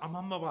said, look, I'm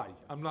on my way.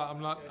 I'm 4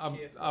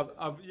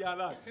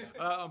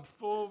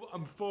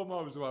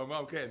 miles away.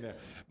 I'm getting there.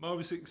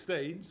 Mile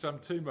 16, so I'm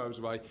 2 miles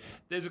away.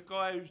 There's a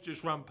guy who's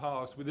just run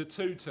past with a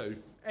tutu.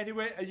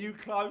 Anyway, are you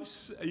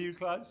close?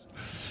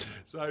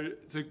 So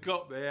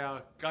got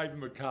there, gave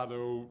him a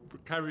cuddle,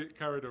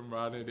 carried on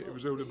running. It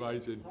was all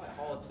amazing. It's quite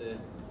hard to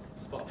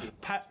spot people.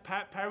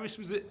 Paris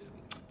was it?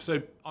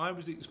 So I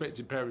was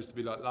expecting Paris to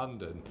be like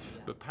London,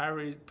 but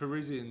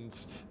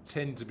Parisians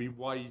tend to be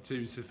way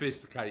too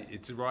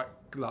sophisticated to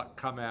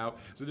come out.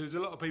 So there's a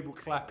lot of people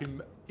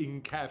clapping in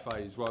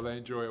cafes while they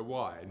enjoy a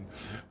wine,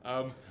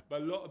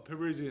 but a lot of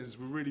Parisians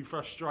were really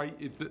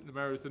frustrated that the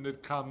marathon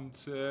had come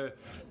to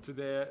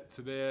their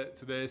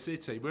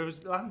city.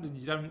 Whereas London,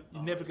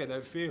 you never get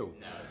that feel.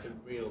 No, it's a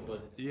real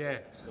buzz. Yeah.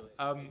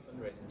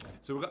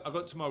 So I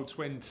got to mile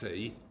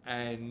 20,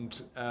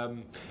 and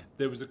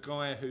there was a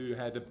guy who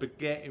had a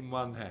baguette in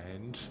one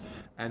hand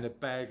and a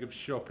bag of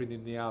shopping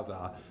in the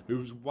other, who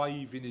was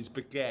waving his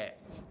baguette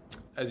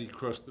as he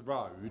crossed the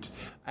road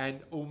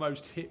and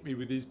almost hit me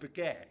with his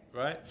baguette,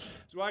 right?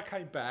 So I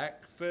came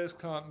back. First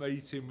client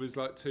meeting was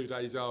like 2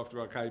 days after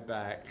I came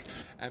back,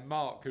 and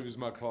Mark, who was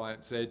my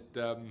client, said,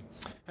 how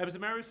was the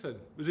marathon?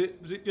 Was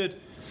it good?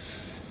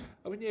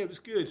 I went, yeah, it was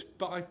good,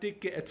 but I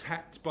did get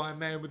attacked by a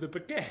man with a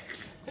baguette.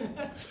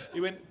 He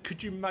went,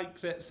 could you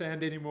make that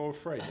sound any more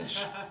French?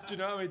 Do you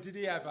know what I mean? Did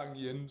he have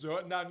onions?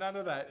 Or no, none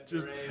of that.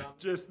 Just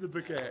the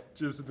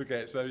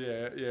baguette. So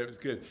yeah, it was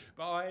good.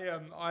 But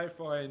I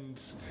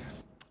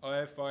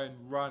find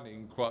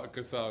running quite a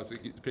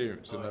cathartic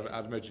experience, and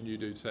I'd imagine you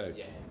do too.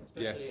 Yeah,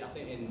 especially I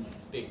think in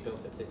big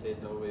built-up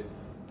cities or with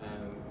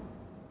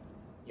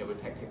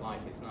hectic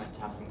life, it's nice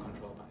to have some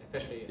control back,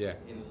 especially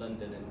in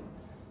London and.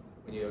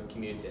 When you're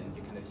commuting,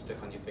 you're kind of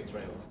stuck on your fixed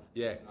rails.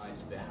 Yeah. It's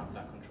nice to have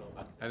that control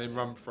back. And then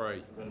run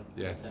free.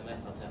 I'll turn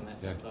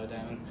left, slow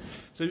down.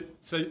 So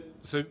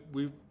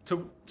we've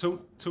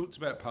talked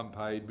about Pump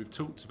Aid, we've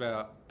talked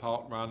about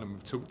Park Run, and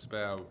we've talked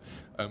about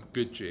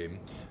Good Gym,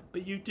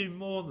 but you do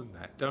more than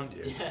that, don't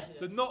you? Yeah.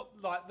 So not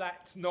like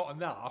that's not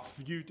enough,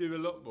 you do a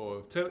lot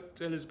more. Tell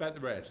us about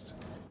the rest.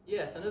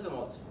 Yes, another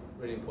one that's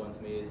really important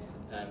to me is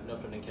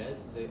North London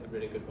Cares is a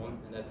really good one,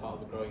 and they're part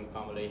of a growing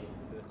family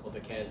called the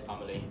Cares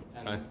family,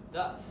 and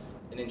that's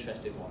an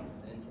interesting one.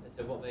 And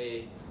so what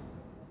they're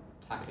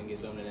tackling is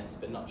loneliness,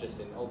 but not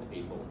just in older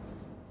people.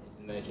 It's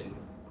emerging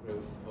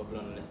growth of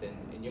loneliness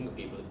in younger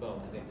people as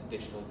well. I think the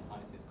digital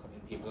society is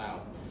cutting people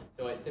out.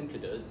 So what it simply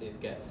does is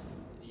gets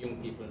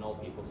young people and old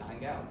people to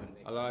hang out.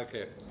 I like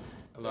it.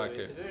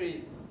 It's a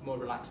very more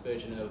relaxed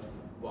version of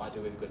what I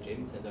do with Good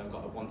Gym. So I've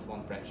got a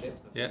one-to-one friendship.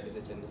 So I've been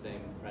visiting the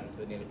same friend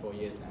for nearly 4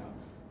 years now.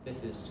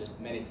 This is just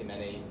many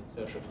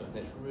social clubs,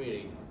 and it's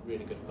really,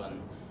 really good fun.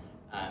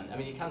 And I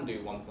mean, you can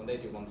do one-to-one. They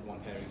do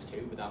one-to-one pairings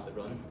too, without the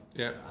run.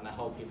 Yeah. And I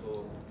hold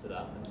people to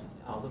that. And just,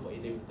 I love what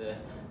you do with the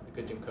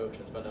Good Gym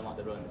coaches, but I don't like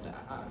the run. It's like,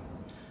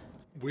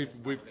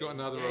 We've got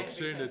another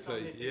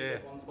opportunity. Yeah.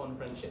 One-to-one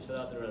friendships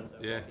without the run. So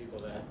I've got people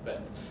there,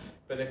 but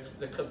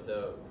the clubs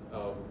are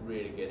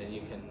really good, and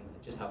you can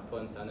just have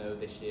fun. So I know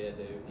this year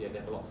they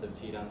have lots of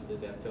tea dancers.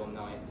 They have film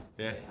nights.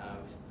 Yeah.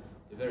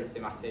 They're very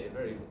thematic,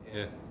 very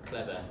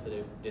clever. So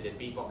they did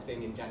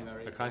beatboxing in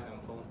January, for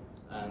example,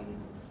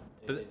 and.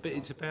 But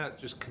it's about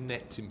just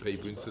connecting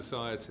people in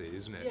society,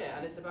 isn't it? Yeah,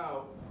 and it's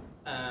about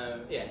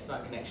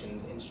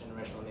connections,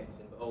 intergenerational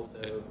mixing, but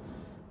also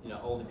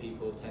older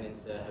people tending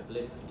to have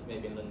lived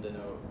maybe in London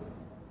or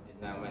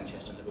is now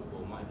Manchester and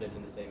Liverpool, might have lived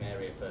in the same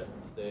area for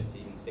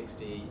 30 and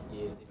 60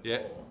 years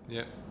even more.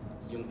 Yeah.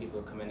 Young people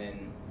are coming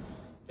in,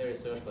 very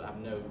social but have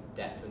no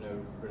depth and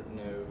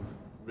no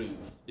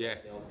roots. Yeah.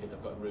 The older people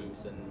have got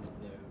roots and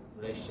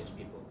relationships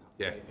people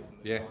have to people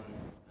move on.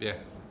 Yeah.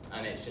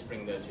 And it's just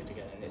bringing those two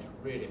together, and it's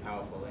really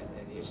powerful.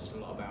 And it's just a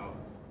lot about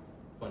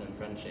fun and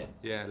friendship.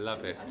 Yeah,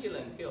 love it. And you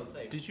learn skills.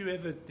 So. Did you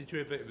ever?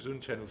 It was on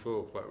Channel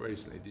 4 quite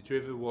recently. Did you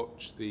ever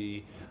watch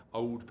the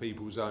Old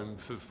People's Home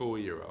for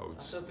 4-year-olds?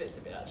 I saw bits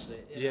of it actually.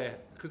 Yeah,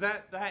 because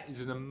that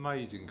is an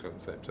amazing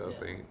concept. I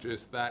think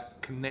just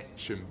that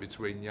connection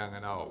between young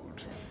and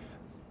old,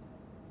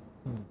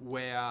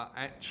 where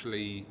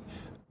actually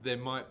there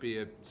might be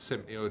a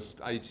 70 or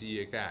 80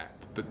 year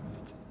gap, but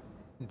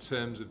in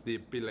terms of the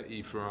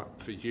ability for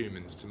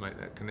humans to make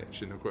that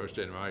connection across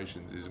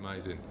generations is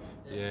amazing.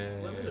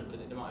 When we looked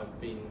at it, there might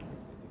have been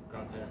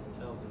grandparents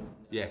themselves and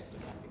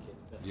looked after kids.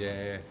 But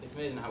it's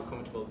amazing how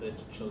comfortable the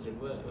children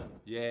were.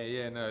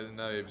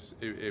 No,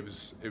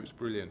 it was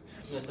brilliant.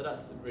 Yeah, so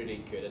that's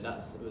really good, and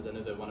it was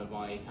another one of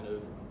my kind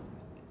of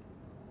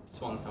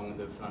swan songs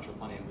of financial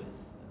planning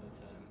was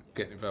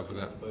getting involved with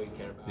that. You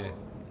care about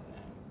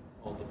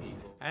older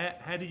people.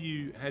 How do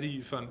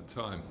you fund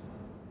time?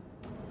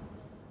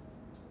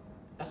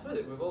 I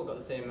suppose we've all got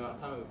the same amount of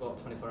time. We've got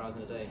 24 hours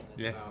in a day.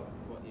 It's about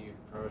what you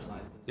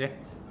prioritise.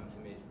 And for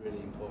me, it's really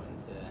important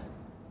to.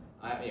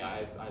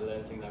 I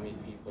learn things. I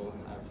meet people,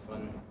 have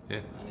fun,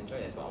 and enjoy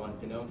it. That's what I want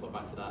to be known for.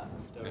 Back to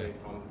that story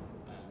from.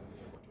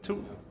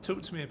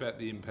 Talk to me about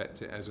the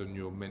impact it has on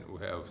your mental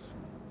health.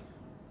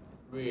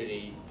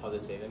 Really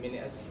positive. I mean,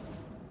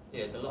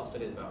 there's a lot of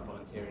studies about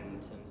volunteering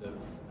in terms of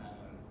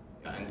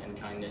and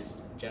kindness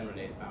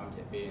generally, about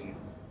it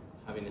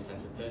having a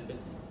sense of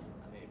purpose.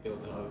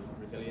 Builds a lot of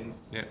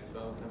resilience as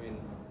well. So I mean,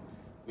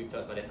 we've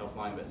talked about this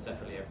offline, but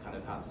separately I've kind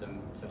of had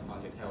some tough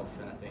times with health,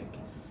 and I think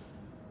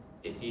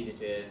it's easy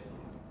to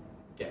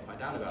get quite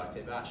down about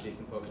it, but actually you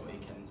can focus on what you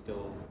can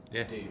still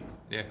do.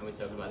 Yeah. And we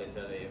talked about this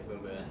earlier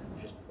when we were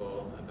just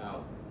before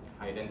about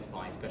how you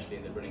identify, especially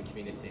in the running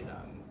community, that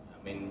I'm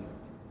I mean,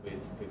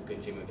 with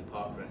Good Gym, with the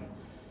park run,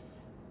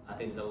 I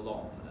think there's a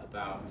lot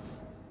about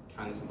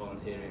kindness and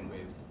volunteering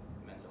with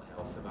mental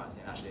health, about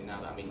saying, actually, now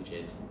that I'm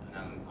injured and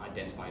I'm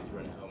identifying as a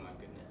runner, oh my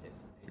goodness,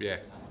 it's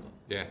fantastic.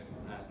 Yeah.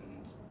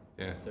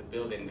 And so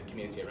building the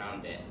community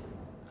around it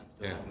and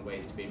still having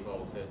ways to be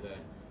involved. So in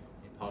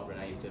parkrun,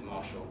 I used to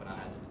marshal when I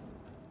had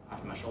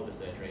after my shoulder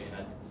surgery, and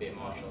I'd be a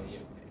marshal.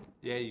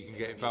 You can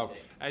get involved.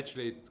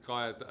 Actually,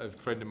 a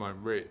friend of mine,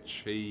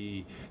 Rich,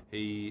 he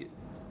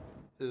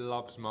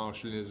loves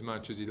marshalling as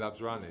much as he loves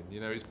running.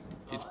 You know,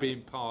 it's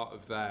been part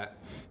of that.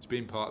 It's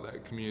been part of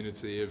that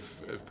community of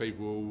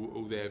people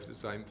all there for the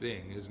same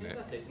thing, isn't it?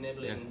 Exactly. It's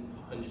enabling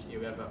hundreds.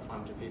 We have about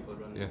 500 people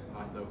run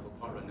my local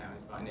park run now.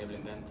 It's about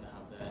enabling them to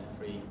have their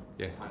free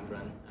timed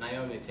run. And I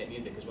only take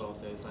music as well,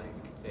 so it's like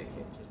I can take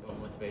it to more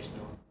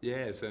motivational.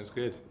 Yeah, sounds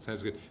good.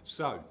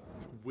 So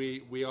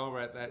we are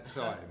at that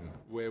time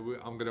where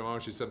I'm going to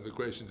ask you some of the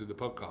questions of the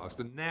podcast,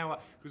 and now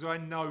because I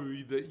know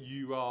that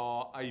you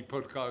are a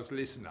podcast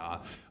listener,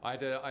 I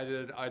had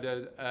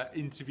a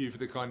interview for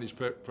the Kindness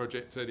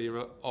Project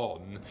earlier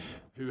on,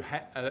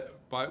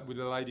 with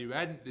a lady who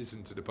hadn't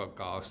listened to the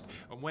podcast,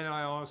 and when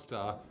I asked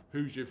her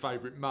who's your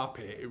favourite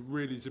Muppet, it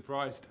really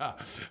surprised her.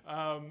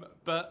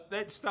 But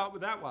let's start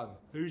with that one.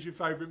 Who's your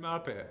favourite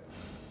Muppet?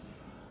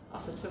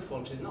 That's a tough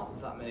one. There's not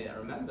that many that I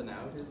remember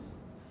now.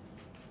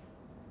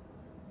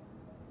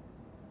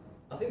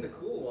 I think the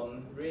cool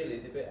one, really,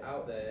 is a bit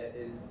out there,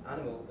 is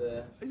Animal.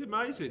 He's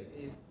amazing.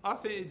 I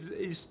think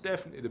it's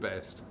definitely the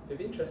best. It'd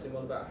be interesting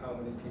one about how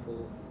many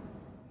people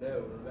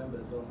know and remember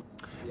as well.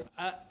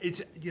 Yeah.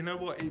 It's, you know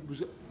what, it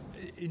was...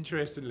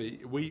 Interestingly,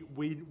 we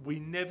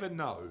never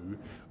know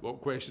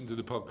what questions of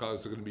the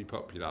podcast are going to be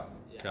popular.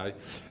 Okay,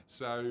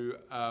 so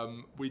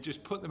we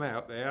just put them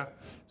out there,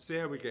 see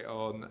how we get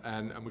on,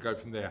 and we go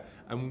from there.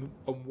 And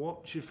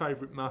what's your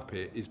favourite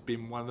Muppet has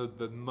been one of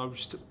the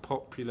most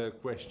popular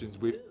questions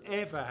we've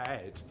ever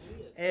had,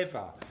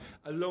 ever,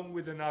 along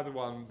with another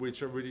one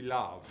which I really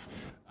love.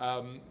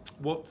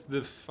 What's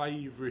your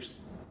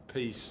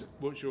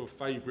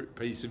favourite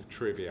piece of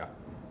trivia?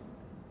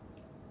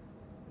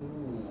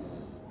 Ooh.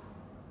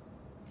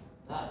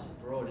 That's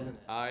broad, isn't it?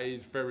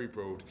 It's very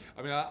broad.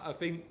 I mean, I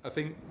think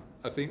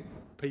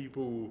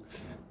people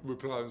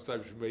reply on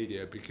social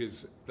media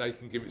because they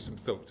can give it some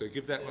thought. So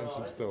give that one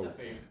some thought.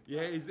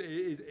 Yeah,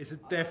 it's a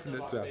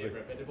definite topic.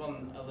 But the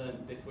one I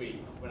learned this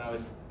week when I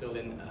was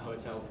building a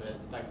hotel for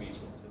stag beaches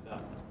was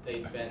that they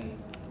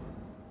spend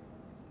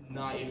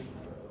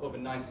over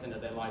 90% of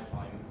their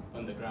lifetime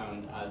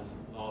underground as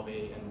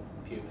larvae and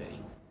pupae.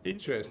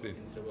 Interesting.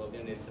 Into the world, they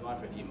only survive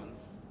for a few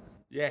months.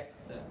 Yeah.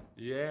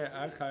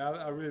 Yeah, okay,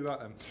 I really like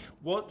them.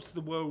 What's the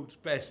world's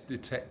best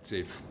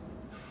detective?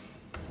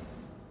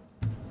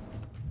 I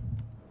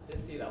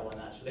didn't see that one,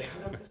 actually.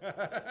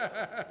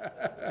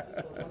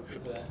 People's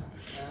answers were.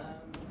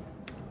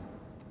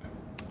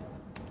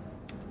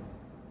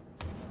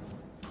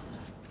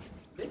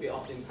 Maybe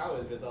Austin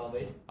Powers,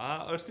 bizarrely.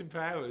 Austin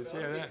Powers,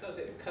 yeah. Because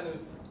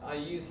I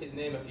use his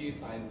name a few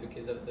times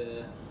because of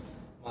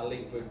my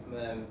link with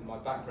my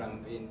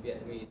background being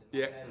Vietnamese.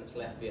 My parents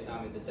left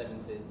Vietnam in the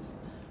 70s,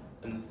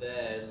 and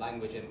their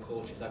language and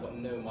cultures, I've got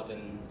no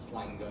modern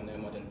slang or no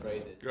modern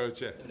phrases.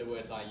 Gotcha. Some of the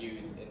words I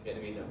use in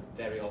Vietnamese are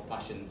very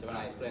old-fashioned, so when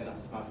I explain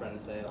that to my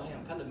friends, they're like,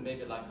 I'm kind of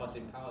maybe like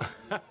Austin Powers.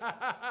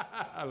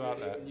 I like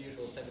that.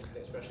 Unusual 70s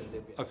expressions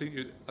in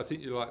Vietnam. I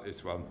think you like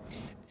this one.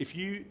 If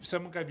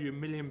someone gave you £1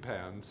 million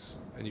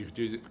and you could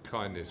use it for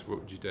kindness, what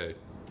would you do?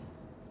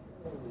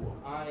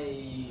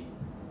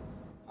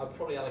 I'd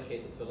probably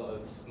allocate it to a lot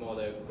of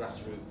smaller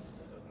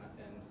grassroots,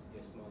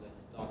 smaller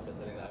startups. I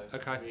think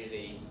that are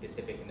really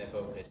specific in their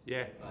focus.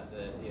 Yeah. Like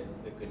the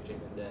Good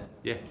Gym and the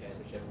cares,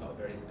 which have got a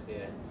very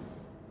clear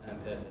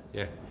purpose.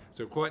 Yeah.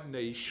 So quite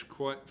niche,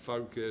 quite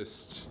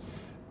focused.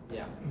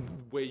 Yeah.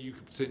 Where you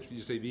could potentially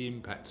see the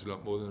impact a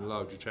lot more than a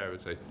larger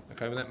charity.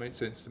 Okay, well that makes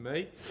sense to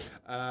me.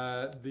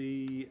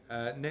 The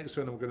next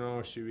one I'm going to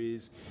ask you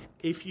is,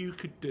 if you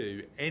could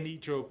do any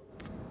job,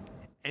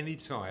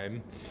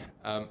 anytime,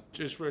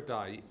 just for a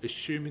day,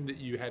 assuming that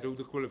you had all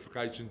the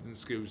qualifications and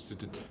skills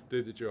to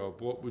do the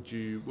job, what would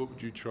you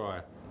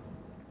try?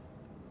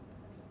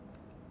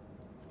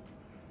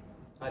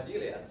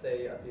 Ideally, I'd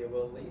say I'd be a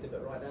world leader,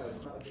 but right now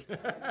it's not a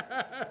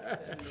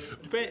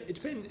good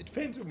It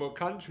depends on what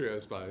country, I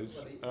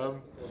suppose. I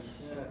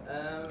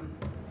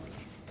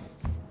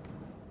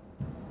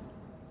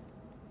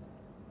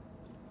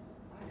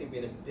think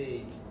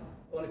being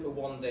only for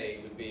one day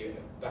would be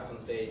back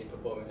on stage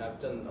performing. I've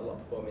done a lot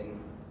of performing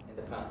in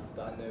the past,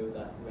 but I know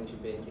that when you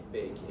make it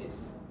big,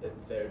 it's a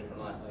very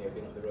different lifestyle. You've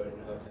been on the road in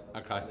a hotel,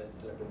 as a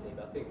celebrity.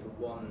 But I think for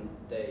one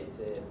day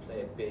to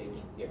play play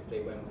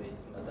Wembley,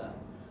 something like that.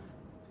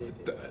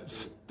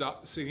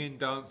 Singing,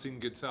 dancing,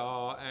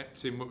 guitar,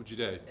 acting, what would you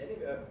do?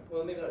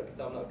 Well, maybe not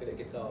guitar, I'm not good at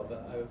guitar,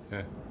 but I would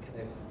kind of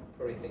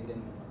probably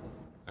singing.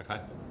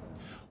 Okay.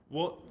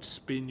 What's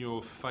been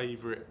your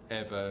favourite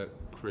ever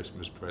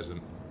Christmas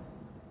present?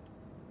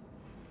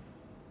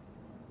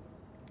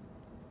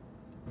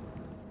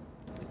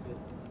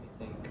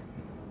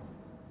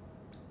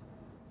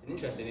 It's an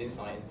interesting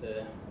insight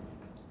into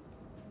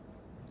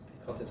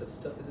concept of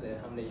stuff, isn't it?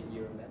 How many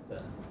you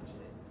remember,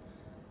 actually.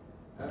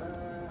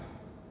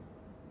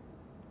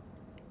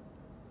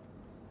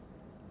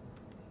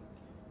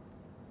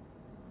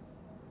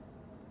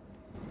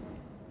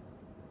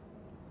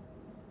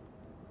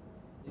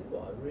 You know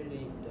what? I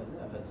really don't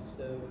know. I've had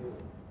so many.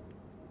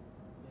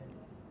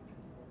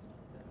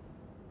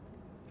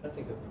 I'm trying to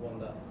think of one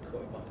that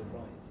caught me by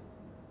surprise.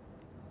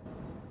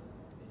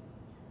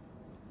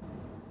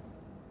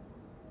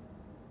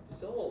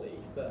 Bizarrely,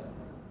 but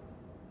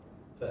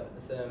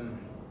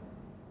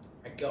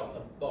I got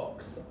a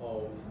box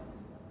of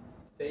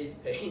face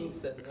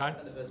paints and kind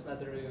of a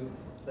snazzaroo,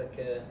 like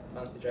a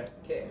fancy dress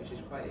kit, which is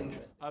quite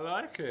interesting. I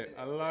like it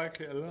a lot. I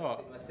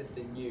think my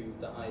sister knew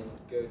that I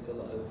go to a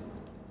lot of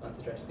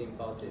fancy dress themed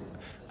parties.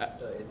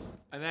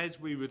 And as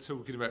we were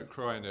talking about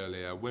crying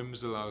earlier, when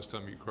was the last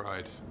time you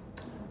cried?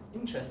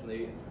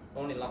 Interestingly,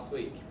 only last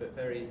week, but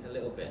a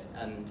little bit,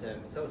 and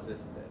it's also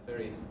this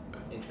very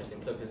interesting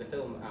plug. There's a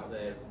film out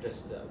there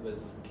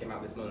came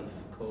out this month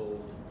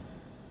called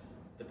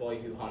The Boy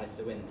Who Harnessed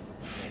the Wind.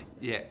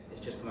 It's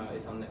just come out.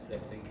 It's on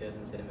Netflix in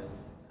Curzon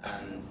cinemas,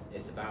 and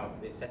it's about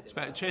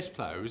a chess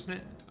player, isn't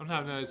it? Oh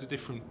no, it's a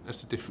different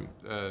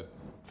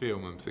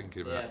film I'm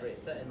thinking about. Yeah, but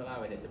it's set in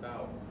Malawi, and it's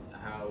about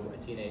how a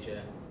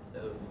teenager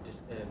sort of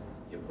just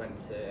went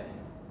to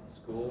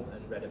school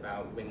and read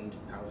about wind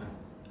power.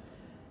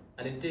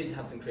 And it did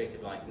have some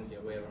creative license,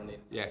 we're on it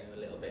a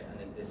little bit, and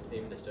then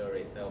even the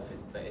story itself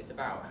it's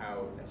about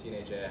how a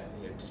teenager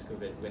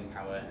discovered wind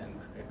power and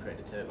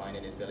created a turbine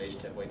in his village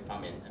to avoid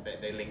famine. But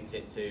they linked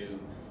it to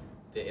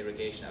the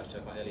irrigation I was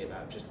talking about earlier,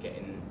 about just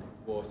getting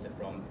water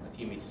from a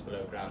few metres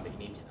below ground, but you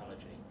need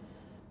technology.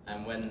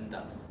 And when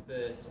that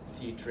first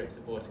few drips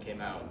of water came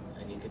out,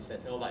 and you could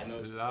sense all that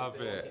emotion, love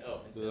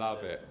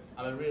it.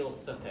 I'm a real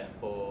sucker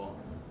for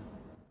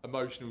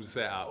emotional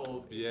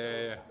setup.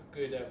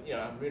 Good,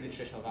 really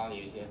traditional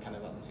values, kind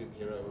of like the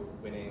superhero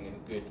winning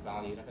and good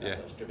value. I think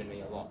that's what's driven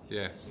me a lot.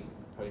 Yeah. As you can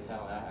probably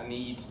tell, I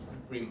need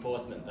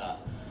reinforcement that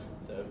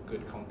sort of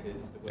good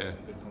conquers the world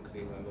and good conquers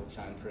the evil and will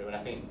shine through. And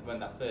I think when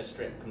that first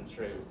drip comes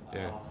through, it's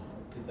like,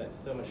 because there's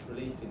so much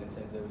relief in terms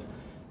of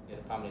the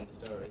family and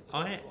the stories.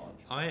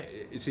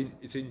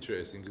 It's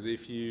interesting because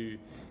if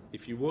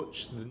you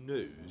watch the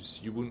news,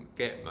 you wouldn't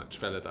get much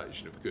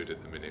validation of good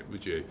at the minute,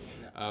 would you?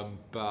 No.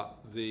 But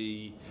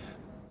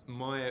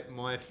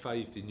my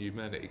faith in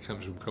humanity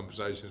comes from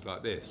conversations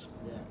like this.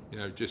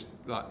 Yeah. Just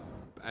like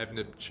having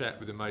a chat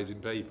with amazing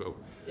people.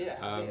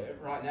 Yeah.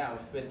 Right now,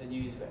 with the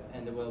news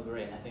and the world we're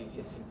in, I think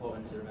it's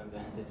important to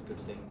remember there's good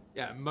things.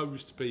 Yeah,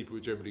 most people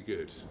are generally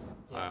good.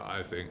 Yeah.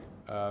 I think.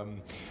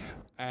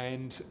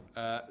 And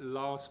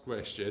last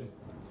question.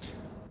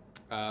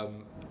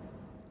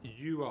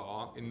 You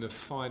are in the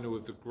final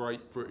of the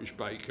Great British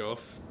Bake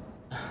Off.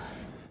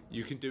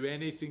 You can do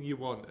anything you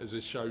want as a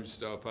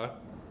showstopper.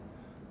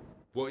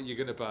 What are you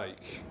going to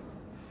bake?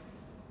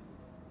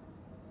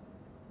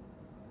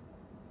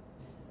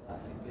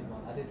 That's a good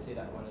one. I did see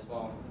that one as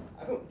well.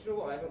 Do you know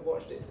what? I haven't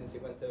watched it since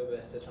it went over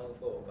to Channel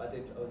 4, but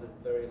I was a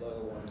very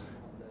loyal one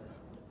on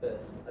the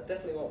first. I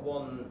definitely want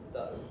one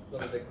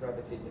of the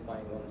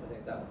gravity-defying ones. I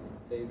think that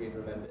they really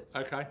remembered.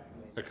 Okay.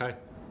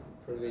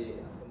 Probably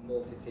a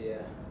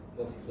multi-tier,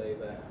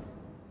 multi-flavour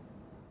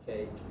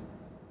cake,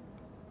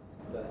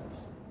 but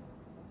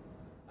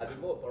I'd be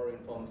more borrowing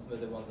from some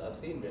of the ones that I've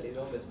seen, really. They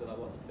almost feel like,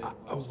 what's the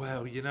favourite one? Oh,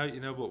 well, you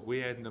know what? We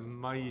had an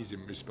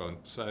amazing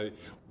response. So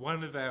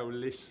one of our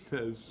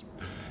listeners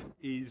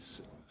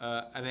is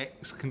an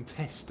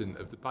ex-contestant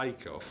of the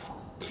Bake Off.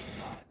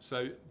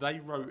 So they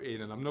wrote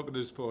in, and I'm not going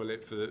to spoil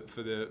it for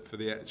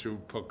the actual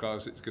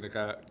podcast. It's going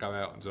to go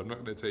out, and so I'm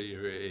not going to tell you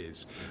who it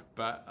is.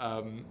 But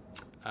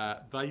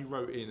they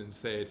wrote in and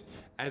said,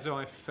 as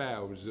I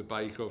failed as a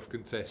Bake Off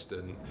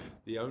contestant,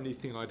 the only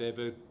thing I'd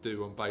ever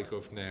do on Bake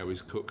Off now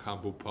is cook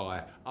humble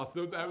pie. I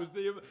thought that was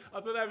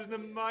an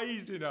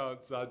amazing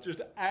answer,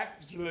 just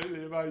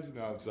absolutely amazing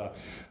answer.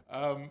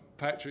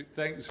 Patrick,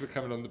 thanks for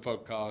coming on the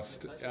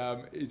podcast.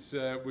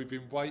 We've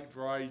been waiting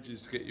for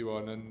ages to get you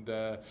on, and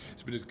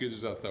it's been as good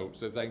as I thought.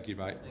 So thank you,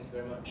 mate. Thank you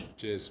very much.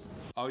 Cheers.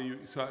 Are you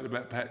excited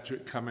about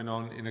Patrick coming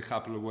on in a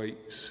couple of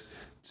weeks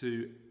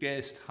to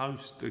guest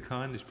host the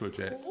Kindness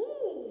Project?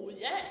 Ooh,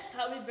 yes,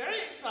 that'll be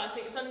very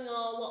exciting. It's only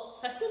our,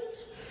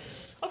 second?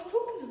 I was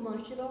talking to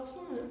Mikey last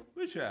night.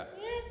 Was you? Yeah.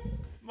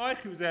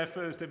 Mikey was our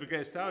first ever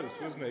guest host,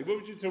 wasn't he? What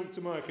would you talk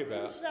to Mikey about? We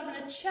were just having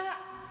a chat.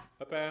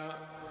 About?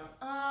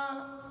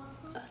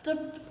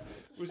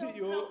 Was it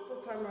your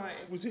book I'm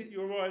writing? Was it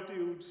your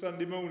ideal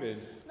Sunday morning?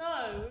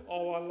 No.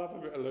 Oh, I love a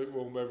bit of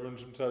lukewarm weather and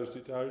some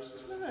toasted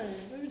toast. No,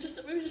 we were just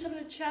having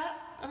a chat,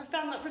 and I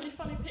found that really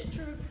funny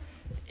picture of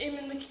him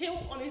in the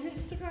kilt on his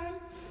Instagram.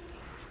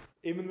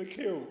 Him in the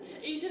kilt?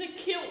 He's in a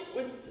kilt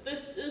with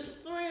there's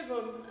three of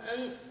them,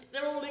 and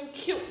they're all in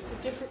kilts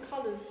of different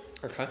colours.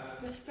 Okay.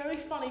 It's a very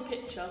funny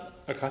picture.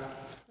 Okay.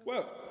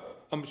 Well,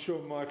 I'm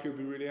sure Mike will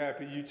be really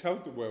happy you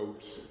told the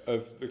world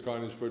of the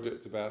Kindness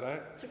Project about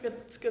that.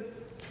 It's good.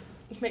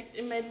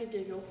 It made me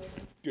giggle.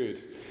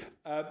 Good.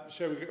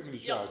 Shall we get on with the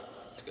show?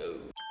 Yes, let's go.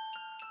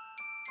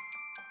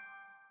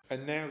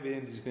 And now the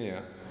end is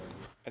near.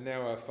 and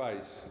now her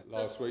face.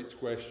 Last week's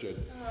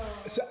question.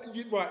 So,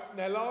 right,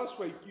 now last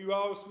week you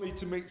asked me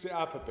to mix it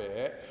up a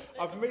bit.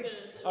 I've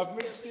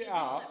mixed it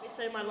up. Let me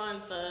say my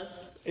line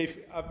first.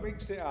 I've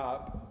mixed it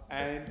up,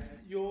 and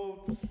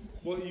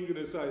what are you going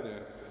to say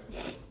now?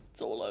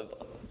 It's all over.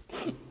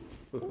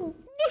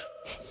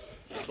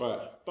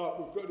 Right, but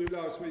we've got to do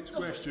last week's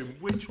question,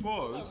 which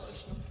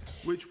was,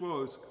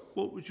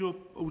 what would your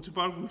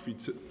autobiography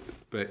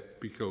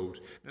be called?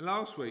 Now,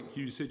 last week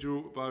you said your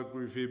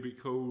autobiography would be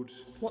called...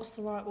 What's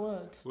the right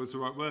word? What's the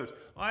right word?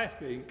 I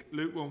think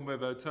Lukewarm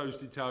Weather,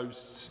 Toasty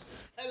Toasts,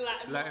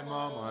 Latin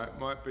Marmite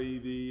might be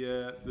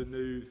the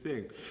new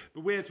thing.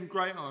 But we had some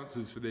great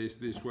answers for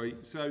this week.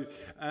 So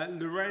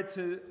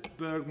Loretta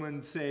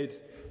Bergman said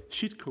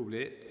she'd call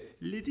it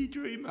Liddy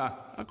Dreamer.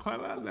 I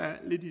quite like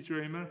that, Liddy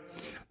Dreamer.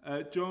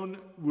 John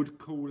would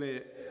call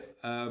it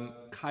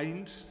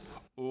Caned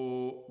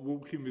or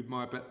Walking with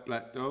My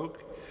Black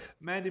Dog.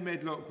 Mandy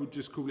Medlock would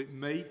just call it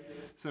Me,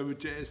 so would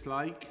Jess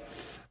Lake.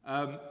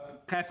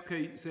 Kath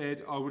Keat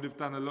said, I would have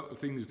done a lot of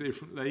things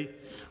differently.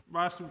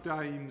 Russell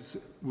Dames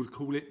would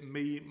call it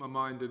Me, My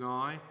Mind and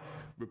I.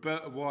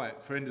 Roberta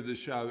White, friend of the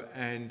show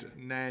and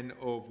nan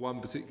of one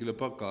particular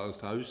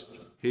podcast host,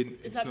 hint,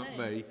 it's not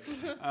me,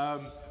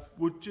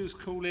 would just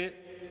call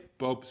it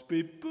Bob's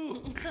Big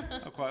Book.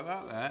 I quite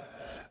like that.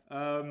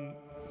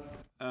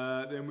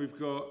 Then we've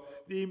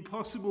got the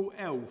Impossible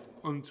Elf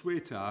on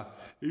Twitter,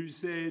 who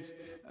said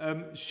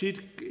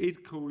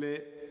he'd call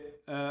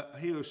it,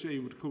 he or she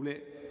would call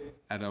it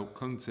adult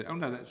content. Oh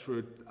no, that's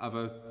for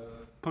other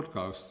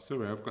podcasts.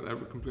 Sorry, I've got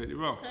that completely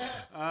wrong.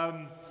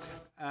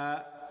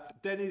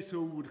 Dennis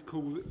Hall would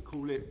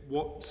call it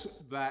What's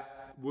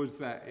That? Was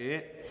That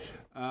It?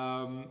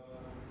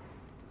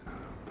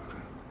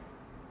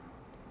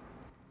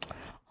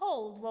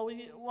 Hold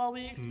while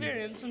we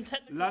experience some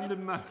technical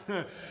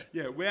difficulties.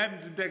 Yeah, we're having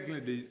some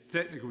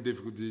technical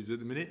difficulties at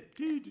the minute.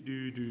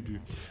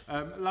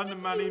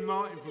 London Money,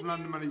 Martin from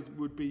London Money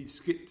would be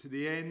skipped to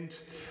the end.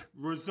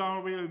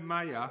 Rosario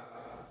Mayer,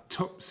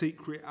 Top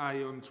Secret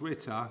A on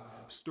Twitter,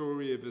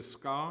 Story of a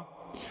Scar.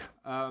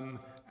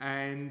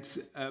 And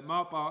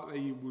Mark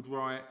Bartley would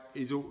write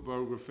his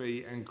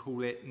autobiography and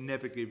call it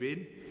Never Give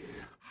In.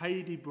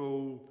 Heidi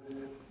Ball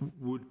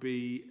would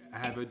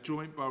have a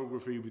joint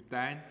biography with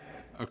Dan,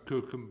 a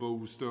cook and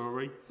ball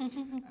story.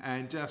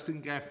 And Justin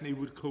Gaffney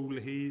would call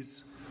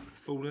his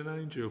Fallen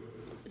Angel.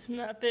 Isn't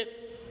that a bit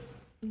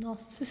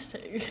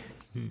narcissistic?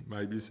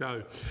 Maybe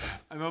so.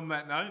 And on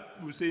that note,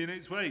 we'll see you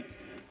next week.